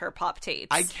actually got her Pop Tate's.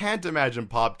 I can't imagine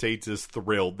Pop Tate's is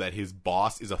thrilled that his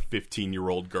boss is a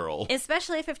 15-year-old girl.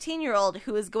 Especially a 15-year-old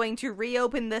who is going to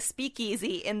reopen the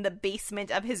speakeasy in the basement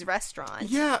of his restaurant.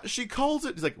 Yeah, she calls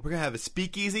it, she's like, we're going to have a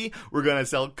speakeasy, we're going to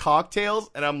sell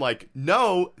cocktails, and I'm like,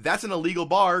 no, that's an illegal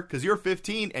bar, because you're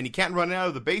 15 and you can't run out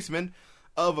of the basement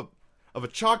of a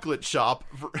chocolate shop.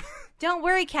 Don't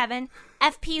worry, Kevin.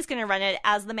 FP's going to run it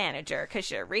as the manager, because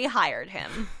she rehired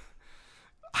him.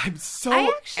 I'm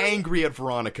so angry at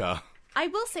Veronica. I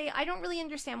will say, I don't really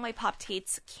understand why Pop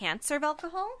Tate's can't serve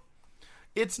alcohol.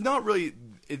 It's not really...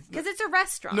 Because it's a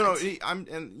restaurant. No,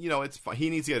 it's fine. He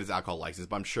needs to get his alcohol license,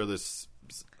 but I'm sure this...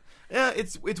 Yeah,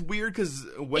 it's weird because...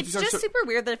 It's just super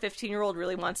weird that a 15-year-old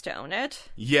really wants to own it.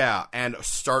 Yeah, and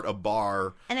start a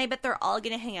bar. And I bet they're all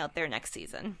going to hang out there next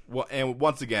season. Well, and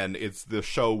once again, it's the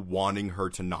show wanting her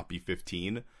to not be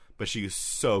 15, but she is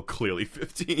so clearly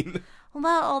 15.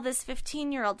 While all this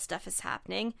 15-year-old stuff is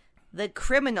happening, the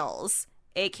criminals,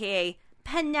 a.k.a.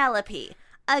 Penelope,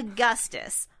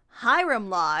 Augustus, Hiram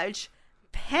Lodge,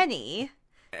 Penny,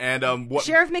 and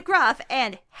Sheriff McGruff,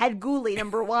 and Head Ghoulie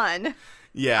 #1...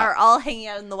 Yeah. Are all hanging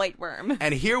out in the White Worm.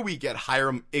 And here we get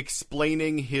Hiram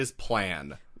explaining his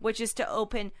plan. Which is to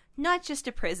open not just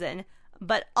a prison,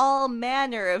 but all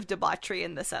manner of debauchery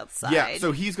in the South Side. Yeah,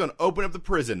 so he's going to open up the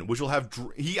prison, which will have...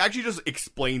 He actually just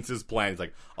explains his plan. He's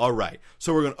like, all right,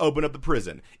 so we're going to open up the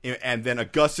prison, and then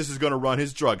Augustus is going to run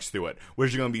his drugs through it,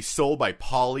 which are going to be sold by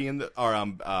Polly and the...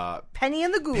 Penny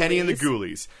and the Ghoulies. Penny and the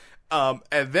Ghoulies.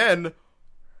 And then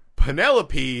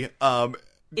Penelope...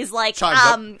 is like,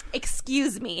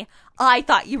 excuse me, I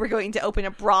thought you were going to open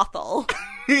a brothel.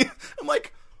 I'm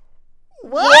like,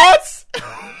 what?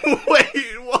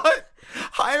 Wait, what?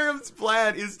 Hiram's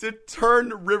plan is to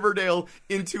turn Riverdale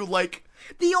into, like...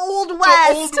 The Old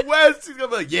West! The Old West! He's gonna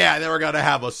be like, yeah, then we're gonna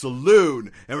have a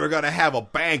saloon, and we're gonna have a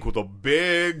bank with a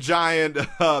big, giant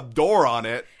door on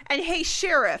it. And hey,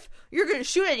 Sheriff, you're gonna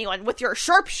shoot anyone with your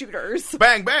sharpshooters.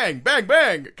 Bang, bang, bang,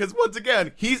 bang! Because once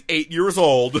again, he's 8 years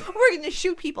old. We're gonna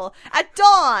shoot people at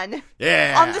dawn!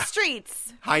 Yeah! On the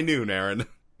streets! High noon, Aaron.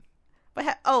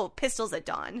 Pistols at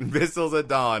dawn. Pistols at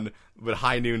dawn, but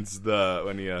high noon's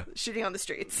when you... Shooting on the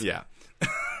streets. Yeah.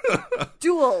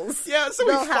 Duels. Yeah, so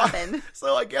will happen.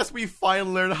 So I guess we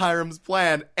finally learned Hiram's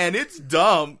plan, and it's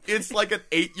dumb. It's like an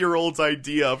 8-year-old's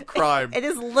idea of crime. It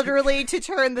is literally to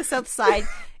turn the South Side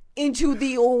into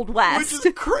the Old West. Which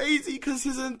is crazy, because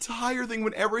his entire thing,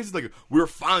 whenever he's like, we're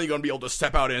finally going to be able to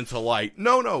step out into light.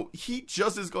 No, he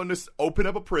just is going to open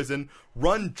up a prison,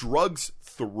 run drugs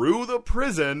through the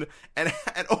prison, and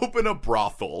open a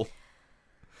brothel.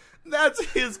 That's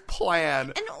his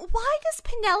plan. And why does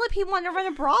Penelope want to run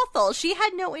a brothel? She had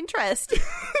no interest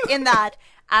in that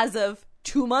as of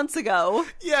 2 months ago.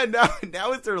 Yeah,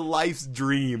 now it's her life's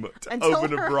dream to Until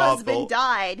open a her brothel. husband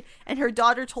died, and her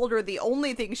daughter told her the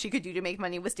only thing she could do to make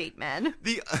money was date men.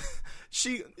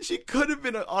 She could have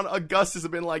been on Augustus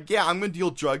and been like, yeah, I'm going to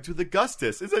deal drugs with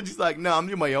Augustus. Instead, she's like, no, I'm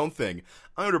doing my own thing.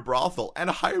 I'm going to brothel. And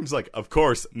Hiram's like, of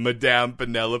course, Madame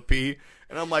Penelope.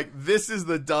 And I'm like, this is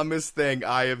the dumbest thing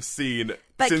I have seen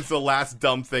since the last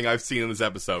dumb thing I've seen in this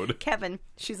episode. Kevin,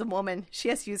 she's a woman. She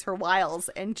has to use her wiles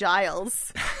and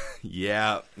Giles.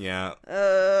 Yeah.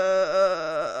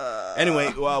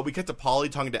 Anyway, we get to Polly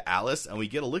talking to Alice, and we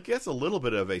get a little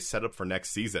bit of a setup for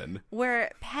next season.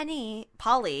 Where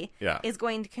Polly, Yeah. is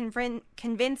going to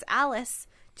convince Alice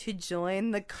to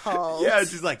join the cult. Yeah,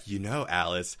 she's like,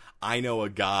 Alice, I know a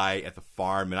guy at the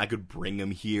farm, and I could bring him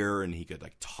here, and he could,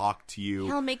 like, talk to you.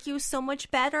 He'll make you so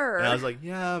much better. And I was like,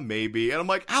 yeah, maybe. And I'm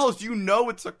like, Alice, you know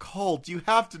it's a cult. You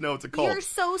have to know it's a cult. You're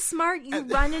so smart. You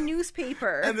run a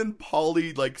newspaper. And then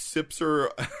Polly, like, sips her,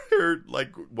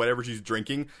 like, whatever she's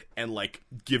drinking, and, like,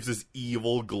 gives this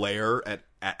evil glare at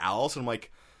Alice. And I'm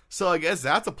like, so I guess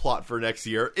that's a plot for next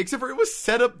year. Except for it was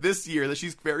set up this year that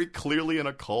she's very clearly in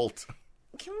a cult.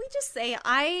 Can we just say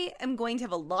I am going to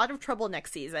have a lot of trouble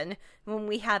next season when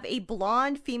we have a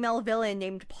blonde female villain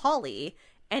named Polly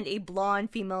and a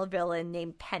blonde female villain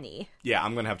named Penny. Yeah,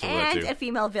 I'm gonna have to do that too. And a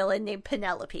female villain named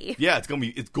Penelope. Yeah, it's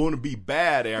going to be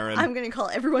bad, Aaron. I'm going to call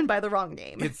everyone by the wrong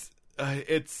name.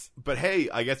 But hey,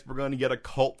 I guess we're going to get a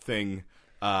cult thing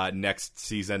next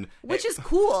season, which is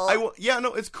cool.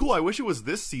 It's cool. I wish it was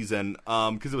this season,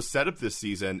 because it was set up this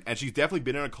season, and she's definitely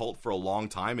been in a cult for a long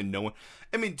time, and no one.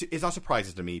 I mean, it's not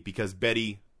surprising to me because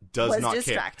Betty does not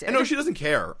distracted. care. And no, she doesn't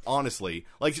care. Honestly,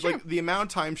 like the amount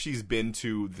of time she's been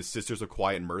to the Sisters of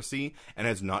Quiet Mercy and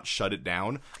has not shut it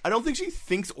down. I don't think she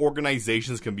thinks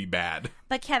organizations can be bad.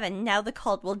 But Kevin, now the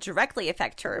cult will directly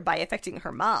affect her by affecting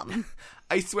her mom.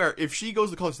 I swear, if she goes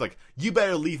to the cult, she's like, you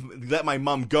better let my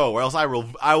mom go, or else I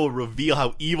will reveal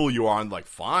how evil you are. And like,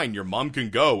 fine, your mom can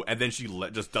go. And then she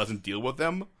just doesn't deal with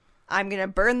them. I'm going to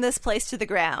burn this place to the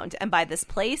ground. And by this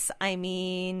place, I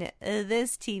mean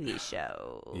this TV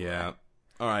show. Yeah.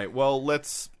 All right, well,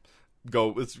 let's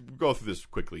go through this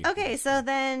quickly. Okay, so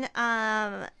then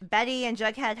Betty and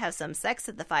Jughead have some sex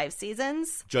at the 5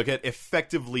 seasons. Jughead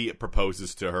effectively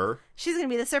proposes to her. She's going to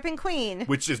be the Serpent Queen.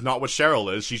 Which is not what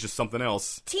Cheryl is. She's just something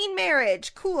else. Teen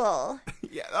marriage. Cool.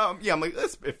 Yeah, I'm like,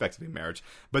 that's effectively marriage.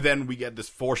 But then we get this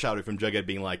foreshadowing from Jughead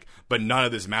being like, but none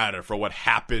of this matter for what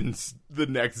happens the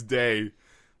next day.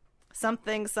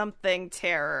 Something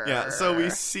terror. Yeah, so we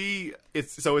see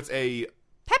it's a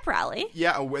pep rally.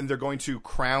 Yeah, when they're going to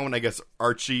crown, I guess,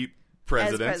 Archie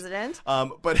president. As president.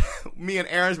 But me and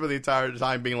Aaron spent the entire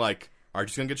time being like,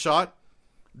 Archie's gonna get shot.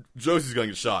 Josie's gonna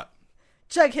get shot.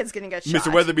 Jughead's gonna get shot.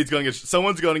 Mr. Weatherby's gonna get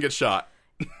someone's gonna get shot.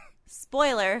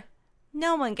 Spoiler,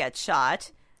 no one gets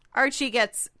shot. Archie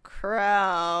gets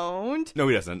crowned. No,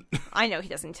 he doesn't. I know he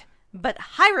doesn't. But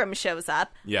Hiram shows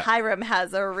up. Yeah. Hiram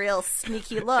has a real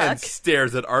sneaky look. And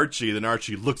stares at Archie. Then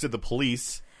Archie looks at the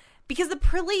police. Because the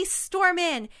police storm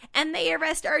in and they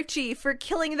arrest Archie for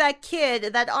killing that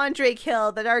kid that Andre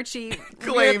killed that Archie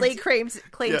weirdly claimed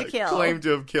to kill. Claimed to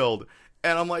have killed.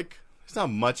 And I'm like, there's not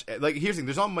much. Like, here's the thing: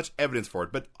 there's not much evidence for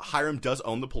it. But Hiram does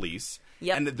own the police.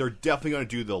 Yep. And they're definitely going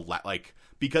to do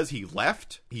because he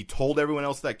left. He told everyone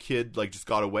else that kid just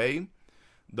got away.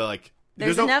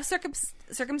 There's enough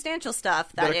circumstantial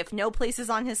stuff that if no place is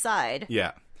on his side.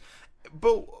 Yeah.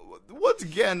 But once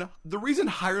again, the reason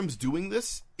Hiram's doing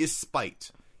this is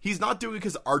spite. He's not doing it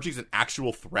because Archie's an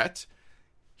actual threat.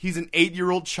 He's an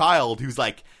 8-year-old child who's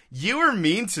like, you were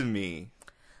mean to me.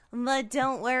 But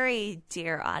don't worry,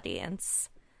 dear audience,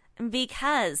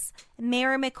 because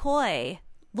Lawyer McCoy,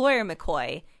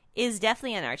 is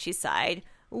definitely on Archie's side,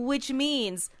 which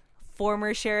means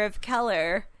former Sheriff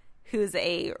Keller, who's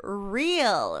a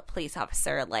real police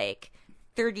officer,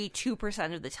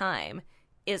 32% of the time,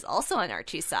 is also on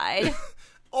Archie's side.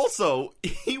 Also,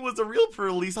 he was a real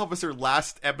police officer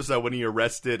last episode when he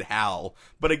arrested Hal,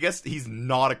 but I guess he's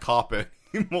not a cop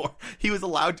anymore. He was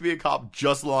allowed to be a cop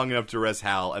just long enough to arrest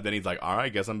Hal, and then he's like, all right, I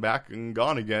guess I'm back and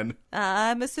gone again.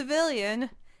 I'm a civilian.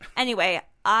 Anyway,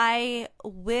 I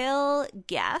will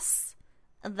guess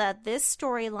that this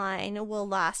storyline will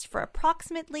last for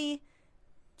approximately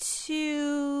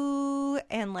 2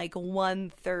 and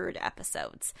 1/3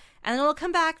 episodes. And then we'll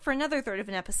come back for another third of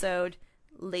an episode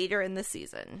later in the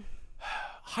season.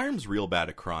 Hiram's real bad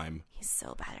at crime. He's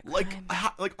so bad at crime.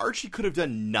 Like Archie could have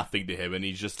done nothing to him, and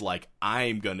he's just like,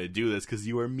 I'm gonna do this because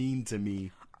you are mean to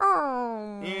me.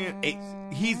 Oh.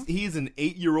 He's an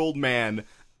 8-year-old man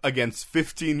against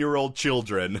 15-year-old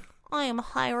children. I'm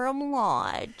Hiram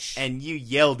Lodge. And you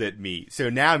yelled at me, so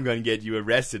now I'm going to get you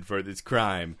arrested for this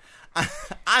crime.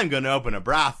 I'm going to open a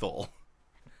brothel.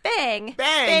 Bang.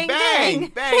 Bang, Bang, bang, bang.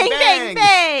 bang, Bang, bang,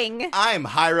 bang. I'm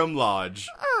Hiram Lodge.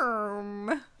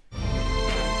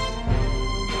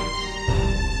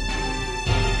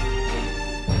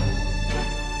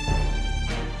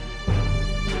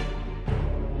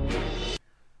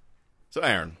 So,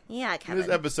 Aaron. Yeah, In Kevin.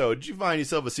 this episode, did you find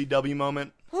yourself a CW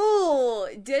moment? Ooh,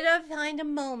 did I find a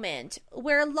moment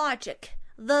where logic,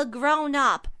 the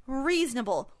grown-up,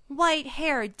 reasonable,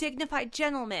 white-haired, dignified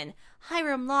gentleman,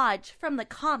 Hiram Lodge from the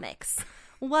comics,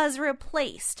 was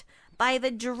replaced by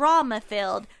the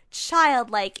drama-filled,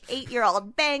 childlike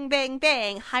 8-year-old bang, bang,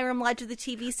 bang Hiram Lodge of the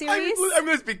TV series?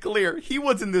 Let's be clear. He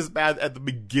wasn't this bad at the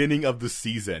beginning of the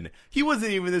season. He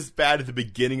wasn't even this bad at the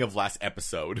beginning of last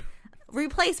episode.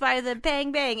 Replaced by the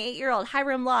bang, bang 8-year-old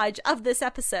Hiram Lodge of this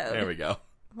episode. There we go.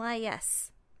 Why,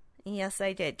 yes. Yes,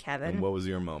 I did, Kevin. And what was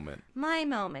your moment? My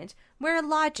moment, where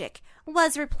logic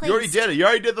was replaced You already did it. You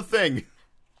already did the thing.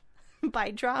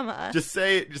 by drama. Just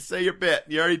say it. Just say your bit.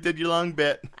 You already did your long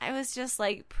bit. I was just,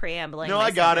 like, preambling. No, my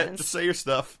I got sentence. it. Just say your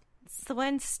stuff. It's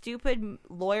when stupid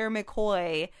lawyer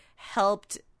McCoy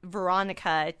helped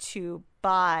Veronica to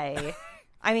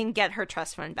get her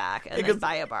trust fund back and then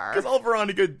buy a bar. Because all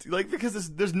Veronica,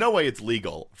 because there's no way it's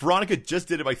legal. Veronica just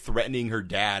did it by threatening her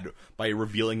dad by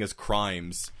revealing his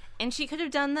crimes. And she could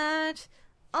have done that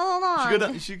all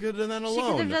along. She could have done that alone. She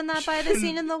could have done that by the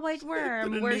scene in The White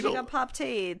Worm where she got Pop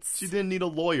Tates. She didn't need a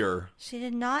lawyer. She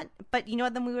did not. But you know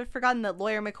what? Then we would have forgotten that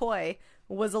lawyer McCoy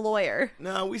was a lawyer.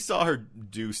 No, we saw her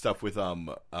do stuff with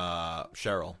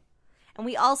Cheryl. And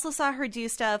we also saw her do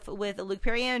stuff with Luke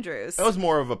Perry Andrews. That was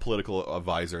more of a political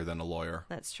advisor than a lawyer.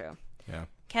 That's true. Yeah.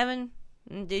 Kevin,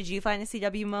 did you find a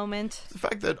CW moment? The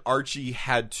fact that Archie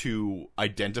had to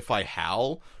identify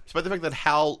Hal, despite the fact that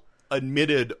Hal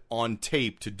admitted on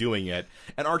tape to doing it,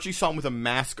 and Archie saw him with a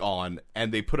mask on,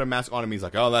 and they put a mask on him, he's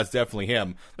like, oh, that's definitely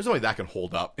him. There's no way that can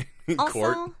hold up in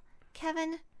court. Also,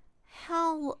 Kevin,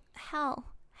 Hal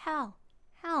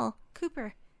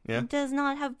Cooper does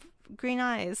not have green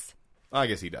eyes. I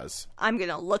guess he does. I'm going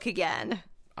to look again.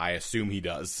 I assume he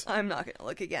does. I'm not going to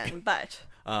look again, but...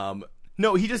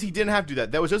 No, he didn't have to do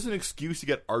that. That was just an excuse to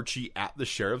get Archie at the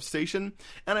sheriff's station,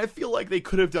 and I feel like they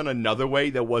could have done another way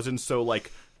that wasn't so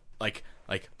like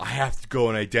I have to go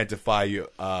and identify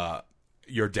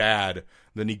your dad.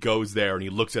 Then he goes there and he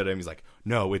looks at him. He's like,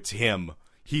 no, it's him.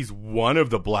 He's one of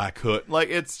the Black Hood. Like,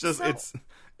 it's just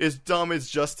it's dumb. It's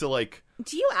just to like.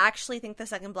 Do you actually think the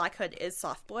second Black Hood is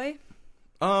Soft Boy?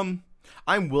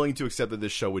 I'm willing to accept that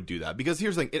this show would do that, because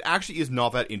here's the thing, it actually is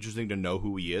not that interesting to know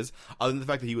who he is, other than the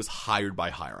fact that he was hired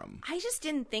by Hiram. I just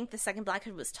didn't think the second Black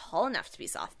Hood was tall enough to be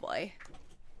Soft Boy.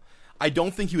 I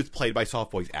don't think he was played by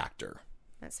Soft Boy's actor.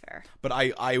 That's fair. But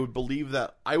I would believe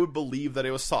that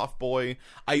it was Soft Boy.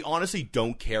 I honestly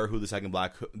don't care who the second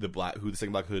Black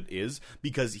Hood is,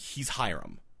 because he's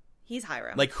Hiram. He's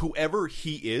Hiram. Like, whoever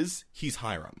he is, he's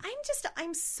Hiram.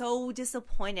 I'm so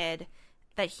disappointed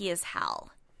that he is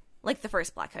Hal. Like the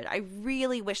first Black Hood. I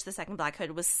really wish the second Black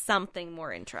Hood was something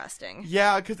more interesting.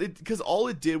 Yeah, because all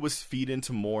it did was feed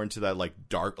into that like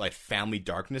dark, like family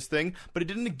darkness thing, but it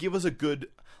didn't give us a good,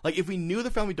 like, if we knew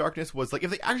the family darkness was like, if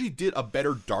they actually did a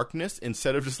better darkness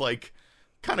instead of just like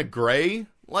kind of gray,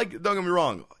 like, don't get me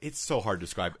wrong, it's so hard to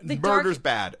describe. Murder's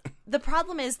bad. The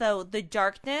problem is, though, the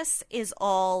darkness is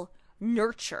all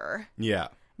nurture. Yeah.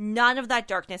 None of that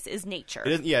darkness is nature.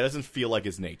 It doesn't feel like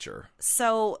it's nature.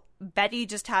 So Betty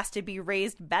just has to be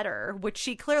raised better, which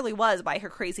she clearly was by her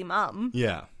crazy mom.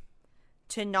 Yeah.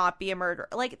 To not be a murderer.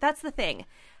 Like, that's the thing.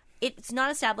 It's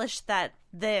not established that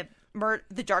the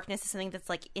darkness is something that's,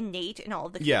 like, innate in all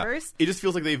of the Coopers. It just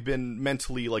feels like they've been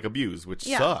mentally, like, abused, which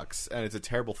sucks, and it's a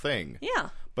terrible thing. Yeah.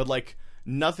 But, like,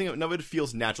 none of it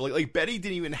feels natural. Like, Betty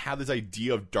didn't even have this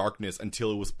idea of darkness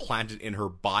until it was planted in her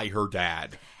by her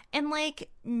dad. And, like,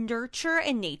 nurture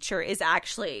and nature is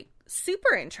actually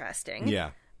super interesting.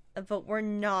 Yeah. But we're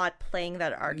not playing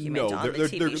that argument on the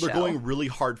TV show. They're going really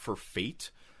hard for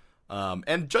fate.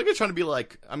 And Jughead's trying to be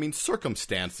like,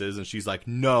 circumstances. And she's like,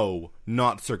 no,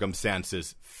 not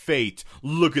circumstances. Fate.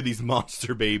 Look at these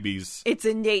monster babies. It's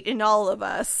innate in all of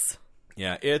us.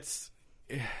 Yeah, it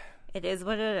is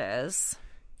what it is.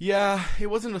 Yeah, it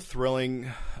wasn't a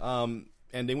thrilling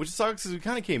ending, which sucks because we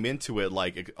kind of came into it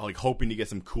like hoping to get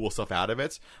some cool stuff out of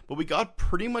it, but we got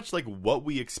pretty much like what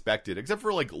we expected, except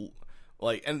for like,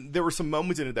 and there were some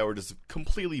moments in it that were just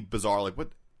completely bizarre, like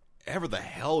whatever the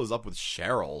hell is up with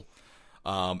Cheryl,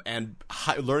 and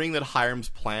learning that Hiram's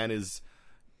plan is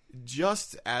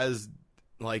just as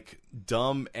like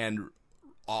dumb and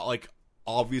like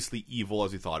obviously evil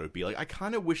as we thought it would be. Like, I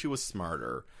kind of wish it was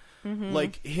smarter.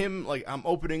 Like, him, like, I'm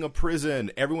opening a prison.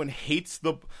 Everyone hates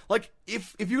the... Like,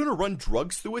 if you're going to run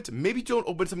drugs through it, maybe don't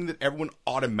open something that everyone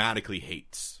automatically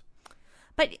hates.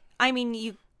 But, I mean,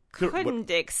 you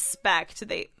couldn't expect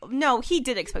No, he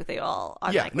did expect they all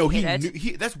automatically hate it.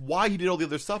 Knew, that's why he did all the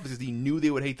other stuff, is because he knew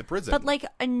they would hate the prison. But, like,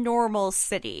 a normal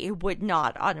city would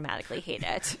not automatically hate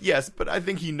it. Yes, but I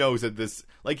think he knows that this...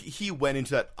 Like, he went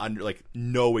into that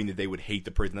knowing that they would hate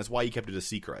the prison. That's why he kept it a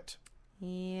secret.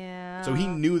 Yeah. So he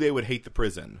knew they would hate the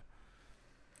prison.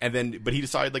 And then... But he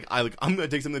decided, I'm going to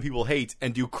take something that people hate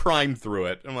and do crime through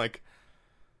it. I'm like...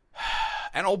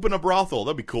 And open a brothel.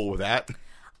 They'll be cool with that.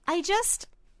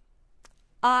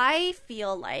 I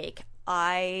feel like if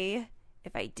I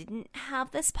didn't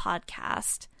have this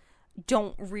podcast,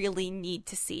 don't really need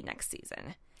to see next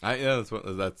season. That's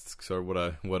sort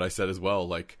of what I said as well.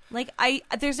 There's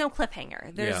no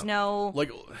cliffhanger. There's no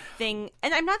thing,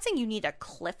 and I'm not saying you need a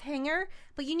cliffhanger,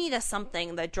 but you need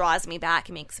something that draws me back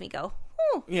and makes me go,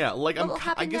 yeah.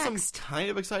 I guess I'm kind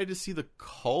of excited to see the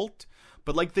cult,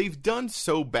 but they've done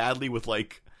so badly with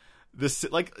this.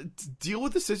 Deal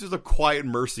with the Sisters of Quiet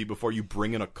Mercy before you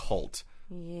bring in a cult.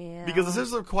 Yeah, because the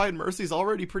Sisters of Quiet Mercy is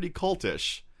already pretty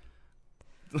cultish.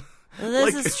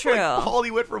 This is true.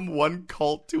 Polly went from one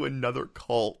cult to another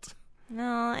cult. No,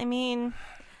 I mean,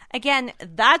 again,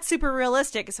 that's super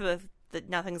realistic, so that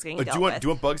nothing's getting dealt with. Do you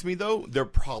know what bugs me, though? They're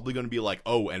probably going to be like,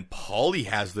 oh, and Polly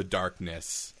has the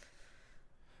darkness.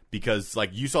 Because,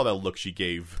 you saw that look she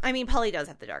gave. I mean, Polly does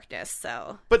have the darkness,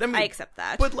 so I accept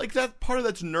that. But, that part of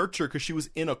that's nurture, because she was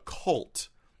in a cult.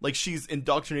 She's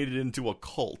indoctrinated into a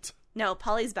cult. No,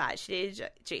 Polly's bad. She dated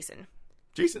Jason.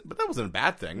 But that wasn't a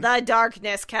bad thing. The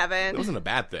darkness, Kevin. That wasn't a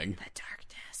bad thing. The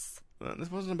darkness. This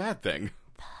wasn't a bad thing.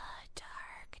 The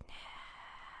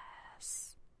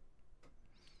darkness.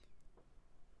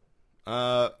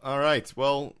 All right.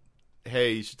 Well,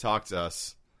 hey, you should talk to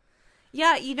us.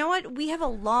 Yeah, you know what? We have a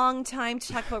long time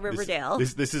to talk about Riverdale.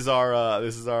 This is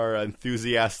our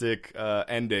enthusiastic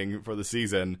ending for the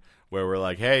season, where we're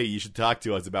like, hey, you should talk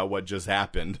to us about what just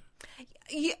happened.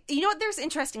 You know what? There's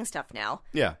interesting stuff now.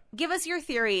 Yeah. Give us your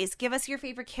theories. Give us your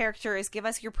favorite characters. Give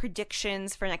us your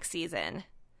predictions for next season.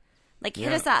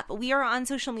 Hit us up. We are on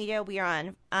social media. We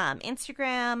are on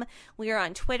Instagram. We are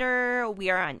on Twitter. We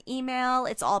are on email.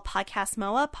 It's all Podcast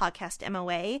MOA, Podcast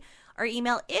MOA. Our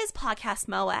email is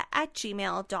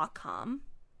podcastmoa@gmail.com.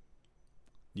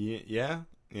 Yeah.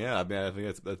 I mean, I think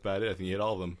that's about it. I think you hit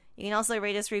all of them. You can also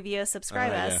rate us, review us,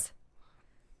 subscribe us. Yeah.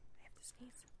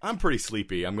 I'm pretty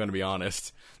sleepy, I'm going to be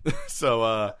honest.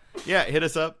 So, hit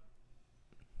us up.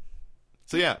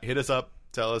 Hit us up.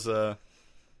 Tell us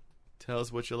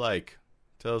what you like.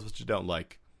 Tell us what you don't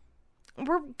like.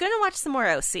 We're going to watch some more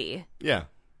OC. Yeah.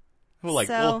 We'll like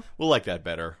that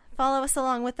better. Follow us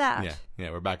along with that. Yeah,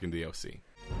 we're back into the OC.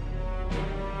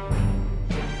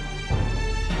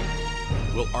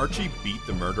 Will Archie beat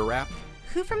the murder rap?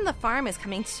 Who from the farm is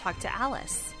coming to talk to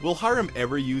Alice? Will Hiram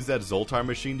ever use that Zoltar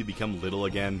machine to become little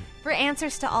again? For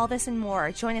answers to all this and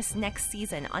more, join us next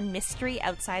season on Mystery,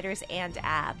 Outsiders, and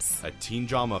Abs. A teen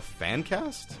drama fan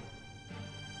cast?